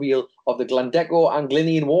the unreal of the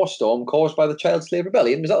Glandeco-Anglinian war storm caused by the child slave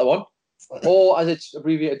rebellion. Was that the one? Or as it's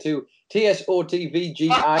abbreviated to,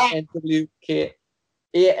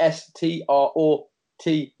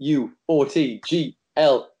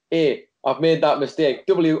 TSOTVGINWKASTROTUOTGLA. I've made that mistake.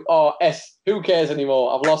 WRS. Who cares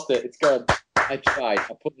anymore? I've lost it. It's gone. I tried.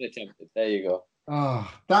 I put an attempt. There you go. Oh,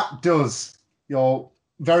 that does. Your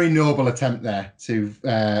very noble attempt there to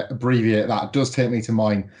abbreviate that does take me to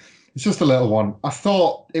mine. It's just a little one. I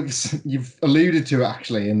thought it was. You've alluded to it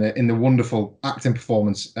actually in the wonderful acting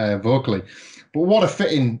performance vocally, but what a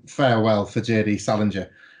fitting farewell for J.D. Salinger.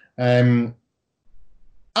 Out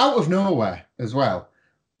of nowhere as well,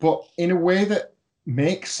 but in a way that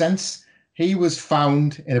makes sense. He was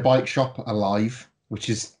found in a bike shop alive, which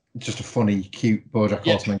is just a funny, cute BoJack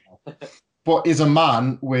Horseman. But is a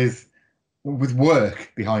man with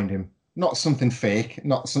work behind him, not something fake,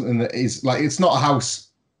 not something that is like, it's not a house,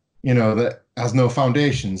 that has no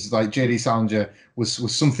foundations. Like J.D. Salinger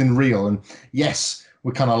was something real. And yes,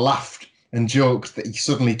 we kind of laughed and joked that he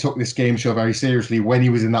suddenly took this game show very seriously when he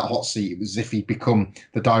was in that hot seat. It was as if he'd become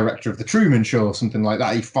the director of the Truman Show or something like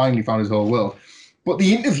that. He finally found his whole world. But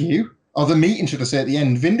the interview, or the meeting, should I say, at the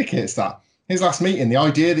end, vindicates that. His last meeting, the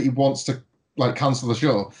idea that he wants to cancel the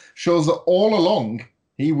show, shows that all along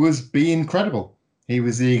he was being credible. He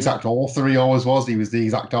was the exact author he always was. He was the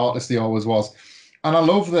exact artist he always was. And I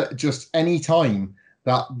love that just any time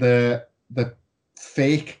that the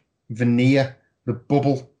fake veneer, the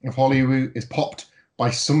bubble of Hollywood is popped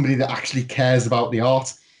by somebody that actually cares about the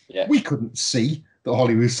art. Yeah. We couldn't see that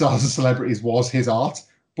Hollywood stars and celebrities was his art,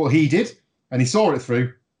 but he did. And he saw it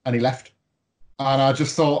through, and he left. And I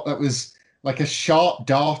just thought that was like a sharp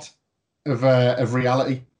dart of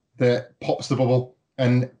reality that pops the bubble.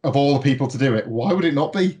 And of all the people to do it, why would it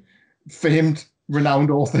not be famed,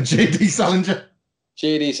 renowned author J.D. Salinger?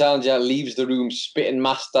 J.D. Salinger leaves the room spitting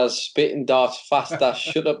masters, spitting darts faster.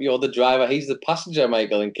 Shut up, you're the driver. He's the passenger,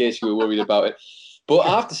 Michael, in case you were worried about it. But I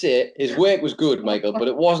have to say, his work was good, Michael, but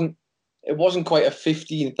it wasn't quite a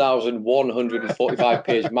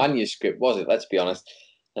 15,145-page manuscript, was it? Let's be honest.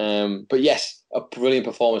 But yes, a brilliant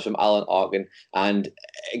performance from Alan Arkin. And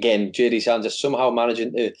again, J.D. Salinger somehow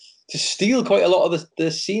managing to steal quite a lot of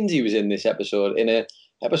the scenes he was in this episode, in an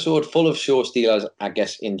episode full of show stealers, I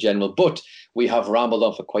guess, in general. But we have rambled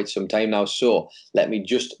on for quite some time now, so let me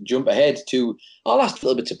just jump ahead to our last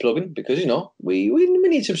little bits of plugging, because, we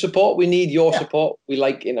need some support. We need your support. We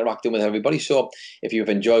like interacting with everybody. So if you've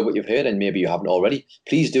enjoyed what you've heard, and maybe you haven't already,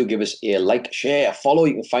 please do give us a like, share, follow.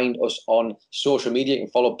 You can find us on social media. You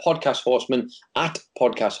can follow Podcast Horseman at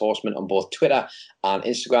Podcast Horseman on both Twitter and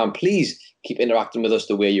Instagram. Please keep interacting with us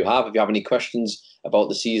the way you have. If you have any questions about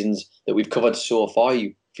the seasons that we've covered so far,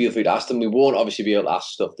 you feel free to ask them. We won't obviously be able to ask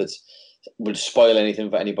stuff that would spoil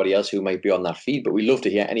anything for anybody else who might be on that feed, but we love to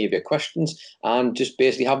hear any of your questions and just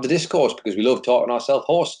basically have the discourse, because we love talking ourselves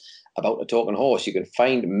hoarse about a talking horse. You can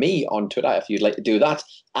find me on Twitter if you'd like to do that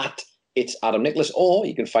at It's Adam Nicholas, or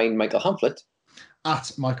you can find Michael Hamflett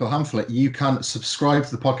at Michael Hamflett. You can subscribe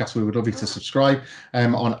to the podcast. We would love you to subscribe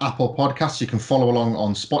on Apple Podcasts. You can follow along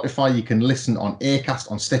on Spotify. You can listen on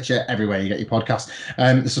Acast, on Stitcher, everywhere you get your podcasts.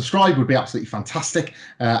 The subscribe would be absolutely fantastic,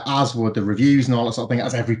 as would the reviews and all that sort of thing,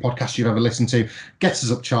 as every podcast you've ever listened to. Gets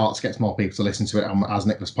us up charts, gets more people to listen to it. And as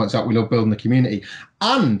Nicholas points out, we love building the community.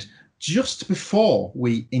 And just before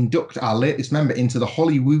we induct our latest member into the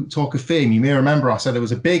Hollywood Talk of Fame, you may remember I said there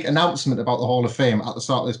was a big announcement about the Hall of Fame at the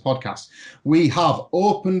start of this podcast. We have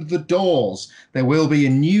opened the doors. There will be a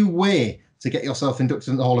new way to get yourself inducted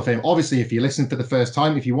into the Hall of Fame. Obviously, if you're listening for the first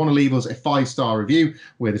time, if you want to leave us a 5-star review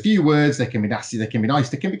with a few words, they can be nasty, they can be nice,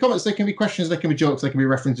 they can be comments, they can be questions, they can be jokes, they can be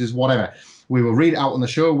references, whatever. We will read it out on the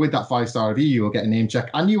show with that 5-star review. You will get a name check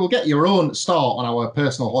and you will get your own star on our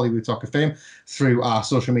personal Hollywood Talk of Fame through our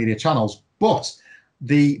social media channels. But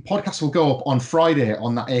the podcast will go up on Friday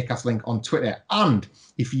on that Acast link on Twitter. And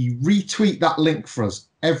if you retweet that link for us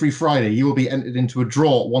every Friday, you will be entered into a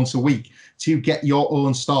draw once a week to get your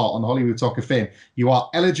own star on the Hollywood Talk of Fame. You are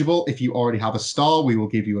eligible if you already have a star. We will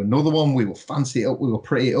give you another one. We will fancy it up. We will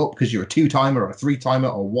pretty it up because you're a 2-timer or a 3-timer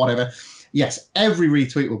or whatever. Yes, every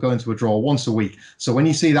retweet will go into a draw once a week. So when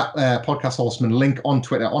you see that Podcast Horseman link on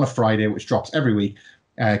Twitter on a Friday, which drops every week,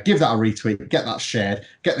 give that a retweet, get that shared,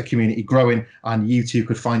 get the community growing, and you too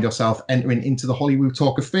could find yourself entering into the Hollywood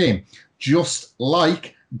Talk of Fame. Just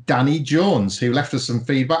like Danny Jones, who left us some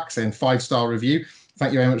feedback saying 5-star review.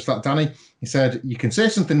 Thank you very much for that, Danny. He said, you can say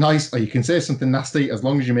something nice or you can say something nasty as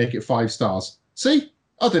long as you make it 5 stars. See,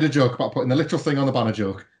 I did a joke about putting the literal thing on the banner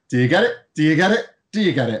joke. Do you get it? Do you get it? Do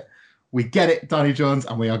you get it? We get it, Danny Jones,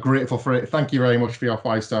 and we are grateful for it. Thank you very much for your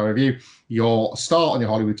 5-star review. Your star on your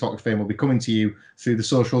Hollywood Talk of Fame will be coming to you through the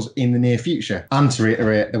socials in the near future. And to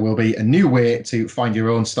reiterate, there will be a new way to find your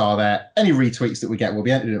own star there. Any retweets that we get will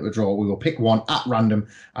be entered into a draw. We will pick one at random,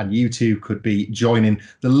 and you too could be joining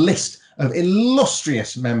the list of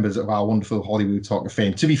illustrious members of our wonderful Hollywood Talk of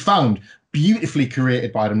Fame, to be found beautifully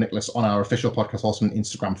curated by Adam Nicholas on our official Podcast Horseman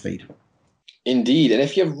Instagram feed. Indeed, and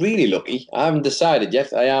if you're really lucky, I haven't decided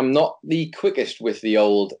yet. I am not the quickest with the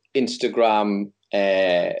old Instagram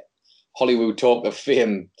Hollywood Talk of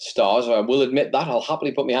Fame stars. I will admit that. I'll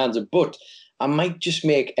happily put my hands up, but I might just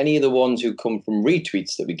make any of the ones who come from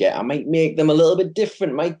retweets that we get, I might make them a little bit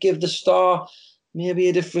different. Might give the star maybe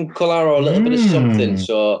a different colour or a little bit of something.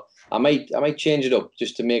 So I might change it up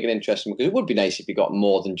just to make it interesting, because it would be nice if you got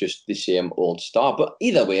more than just the same old star. But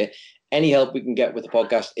either way, any help we can get with the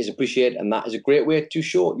podcast is appreciated, and that is a great way to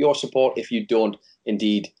show your support if you don't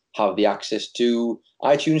indeed have the access to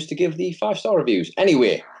iTunes to give the 5-star reviews.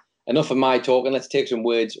 Anyway, enough of my talking. Let's take some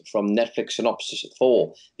words from Netflix synopsis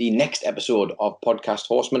for the next episode of Podcast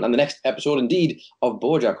Horseman, and the next episode indeed of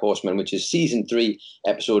BoJack Horseman, which is season 3,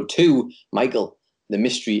 episode 2. Michael, the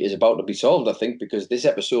mystery is about to be solved, I think, because this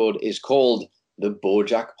episode is called The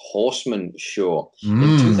BoJack Horseman Show.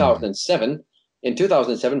 In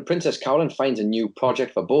 2007, Princess Carolyn finds a new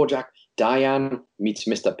project for BoJack. Diane meets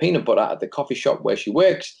Mr. Peanut Butter at the coffee shop where she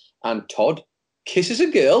works, and Todd kisses a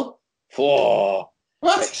girl. What?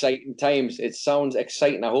 Exciting times. It sounds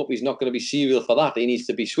exciting. I hope he's not going to be serial for that. He needs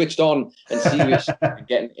to be switched on and serious and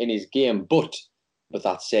getting in his game. But with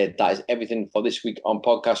that said, that is everything for this week on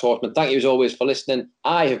Podcast Horseman. Thank you as always for listening.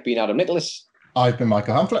 I have been Adam Nicholas. I've been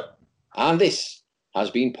Michael Hamflett. And this has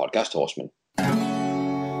been Podcast Horseman.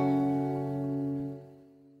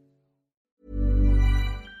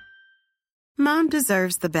 Mom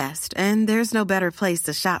deserves the best, and there's no better place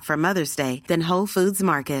to shop for Mother's Day than Whole Foods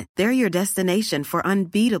Market. They're your destination for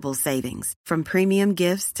unbeatable savings, from premium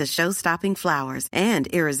gifts to show-stopping flowers and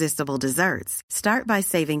irresistible desserts. Start by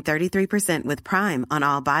saving 33% with Prime on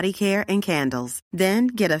all body care and candles. Then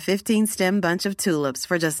get a 15-stem bunch of tulips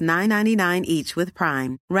for just $9.99 each with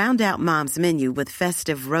Prime. Round out Mom's menu with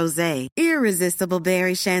festive rosé, irresistible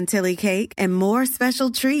berry chantilly cake, and more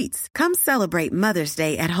special treats. Come celebrate Mother's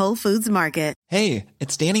Day at Whole Foods Market. Hey,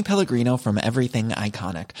 it's Danny Pellegrino from Everything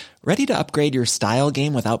Iconic. Ready to upgrade your style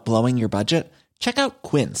game without blowing your budget? Check out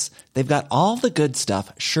Quince. They've got all the good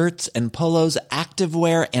stuff, shirts and polos,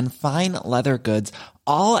 activewear, and fine leather goods,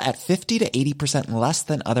 all at 50 to 80% less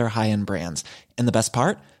than other high-end brands. And the best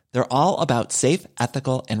part? They're all about safe,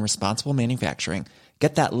 ethical, and responsible manufacturing.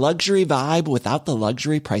 Get that luxury vibe without the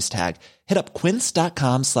luxury price tag. Hit up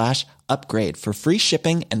quince.com/upgrade for free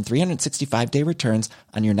shipping and 365-day returns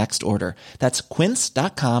on your next order. That's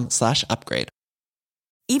quince.com/upgrade.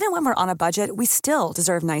 Even when we're on a budget, we still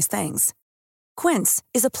deserve nice things. Quince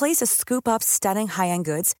is a place to scoop up stunning high-end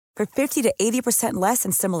goods for 50 to 80% less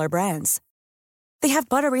than similar brands. They have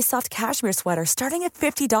buttery soft cashmere sweaters starting at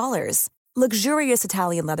 $50, luxurious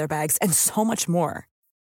Italian leather bags, and so much more.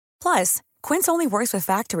 Plus, Quince only works with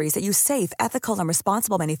factories that use safe, ethical, and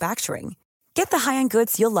responsible manufacturing. Get the high-end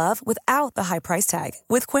goods you'll love without the high price tag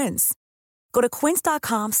with Quince. Go to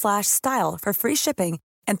quince.com/style for free shipping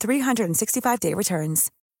and 365-day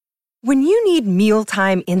returns. When you need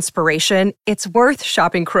mealtime inspiration, it's worth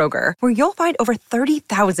shopping Kroger, where you'll find over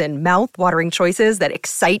 30,000 mouth-watering choices that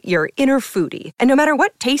excite your inner foodie. And no matter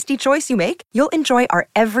what tasty choice you make, you'll enjoy our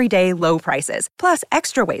everyday low prices, plus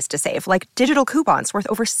extra ways to save, like digital coupons worth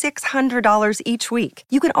over $600 each week.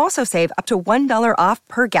 You can also save up to $1 off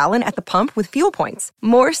per gallon at the pump with fuel points.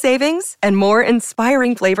 More savings and more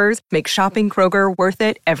inspiring flavors make shopping Kroger worth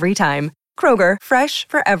it every time. Kroger, fresh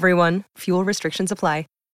for everyone. Fuel restrictions apply.